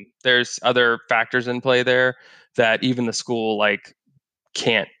 There's other factors in play there that even the school like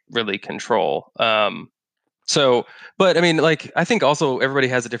can't really control. But I mean, like, I think also everybody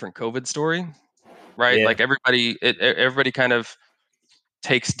has a different COVID story, right? Yeah. Like everybody kind of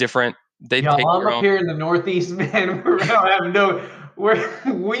takes different. I'm up here in the Northeast, man.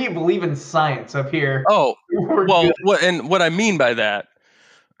 we believe in science up here. Oh, well, what I mean by that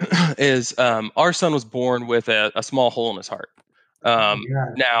is our son was born with a small hole in his heart.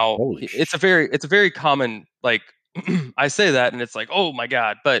 Now it's a very common, like, I say that and it's like, oh my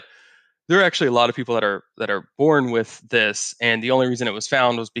God, but there are actually a lot of people that are born with this, and the only reason it was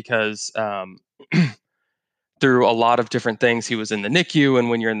found was because through a lot of different things, he was in the NICU, and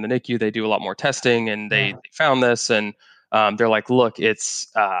when you're in the NICU, they do a lot more testing, and they found this, and they're like, look,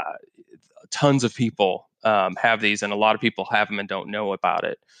 it's tons of people have these, and a lot of people have them and don't know about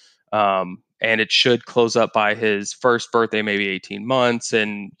it. And it should close up by his first birthday, maybe 18 months,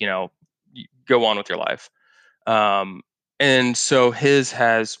 and go on with your life. And so his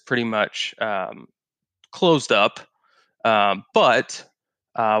has pretty much closed up, but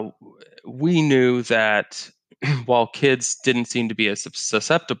we knew that while kids didn't seem to be as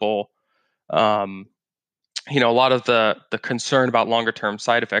susceptible, a lot of the concern about longer term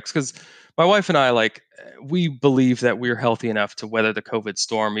side effects, because my wife and I, we believe that we're healthy enough to weather the COVID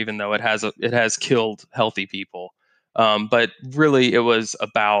storm, even though it has killed healthy people. But really, it was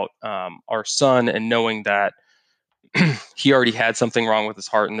about our son and knowing that he already had something wrong with his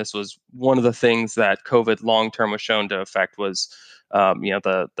heart, and this was one of the things that COVID long term was shown to affect was,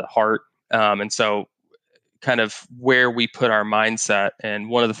 the heart. And so, kind of where we put our mindset, and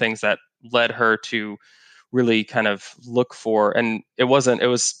one of the things that led her to really kind of look for, and it was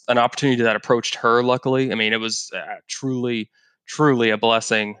an opportunity that approached her, luckily. I mean, it was truly a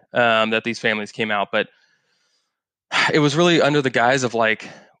blessing that these families came out, but it was really under the guise of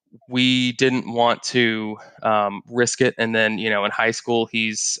we didn't want to risk it. And then, in high school,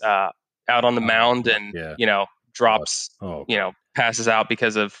 he's out on the mound and, drops, passes out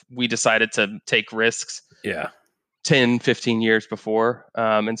because we decided to take risks 10, 15 years before.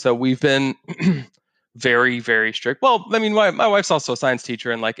 And so we've been very, very strict. Well, I mean, my wife's also a science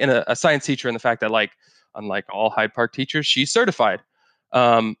teacher, and a science teacher in the fact that unlike all Hyde Park teachers, she's certified.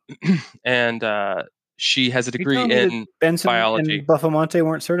 And she has a degree in Benson biology. And Buffamonte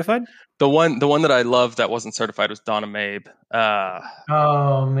weren't certified? The one that I loved that wasn't certified was Donna Mabe.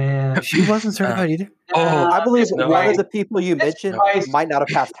 Oh man, she wasn't certified either. I believe one of the people you mentioned might not have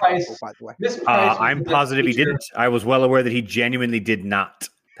passed high school, by the way. I'm positive he didn't. I was well aware that he genuinely did not.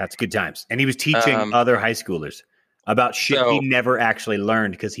 That's good times. And he was teaching other high schoolers about shit he never actually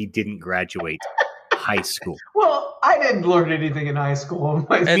learned because he didn't graduate high school. Well, I didn't learn anything in high school.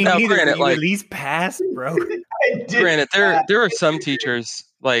 And now, granted, you at least passed, bro. Granted, there are some teachers,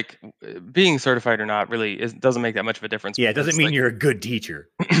 being certified or not, really doesn't make that much of a difference. Yeah, it doesn't mean you're a good teacher.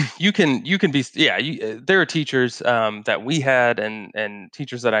 You can be. Yeah, there are teachers that we had and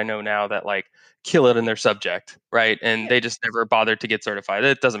teachers that I know now that kill it in their subject, right? And they just never bothered to get certified.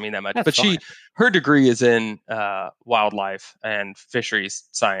 It doesn't mean that much. That's fine. Her degree is in wildlife and fisheries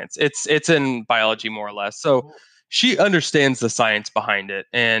science. It's in biology, more or less. So she understands the science behind it.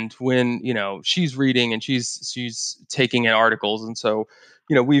 And when she's reading and she's taking in articles, and so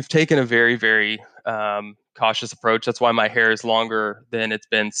we've taken a very, very cautious approach. That's why my hair is longer than it's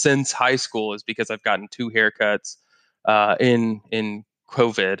been since high school, is because I've gotten 2 haircuts in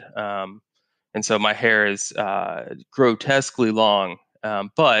COVID. And so my hair is grotesquely long,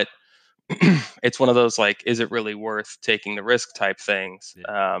 but it's one of those is it really worth taking the risk type things.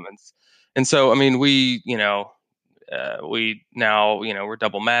 Yeah. And so I mean we now we're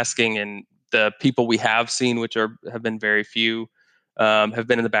double masking, and the people we have seen, which have been very few, have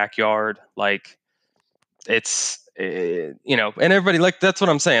been in the backyard. It's and everybody, that's what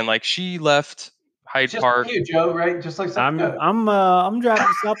I'm saying. She left Hyde Park. You, Joe, right? Just like I'm driving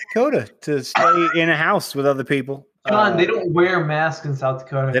to South Dakota to stay in a house with other people. John, they don't wear masks in South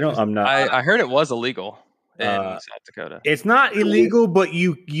Dakota. They don't. I'm not. I heard it was illegal in South Dakota. It's not illegal, but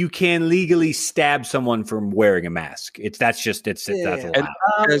you can legally stab someone from wearing a mask. That's allowed.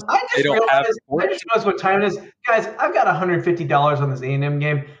 I just realized what time it is, guys. I've got $150 on this A&M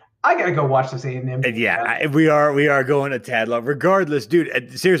game. I gotta go watch this A&M. Yeah, we are going a tad long. Regardless,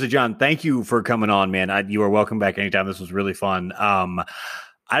 dude. Seriously, John, thank you for coming on, man. You are welcome back anytime. This was really fun.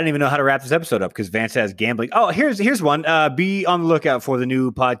 I don't even know how to wrap this episode up because Vance has gambling. Oh, here's one. Be on the lookout for the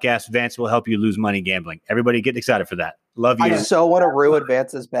new podcast. Vance will help you lose money gambling. Everybody get excited for that. Love you. I so want to ruin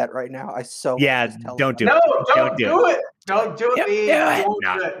Vance's bet right now. Don't do it. No, don't do it. Don't do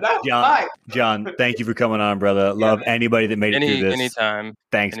it. John, thank you for coming on, brother. Love anybody that made it through this. Anytime.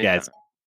 Thanks, guys.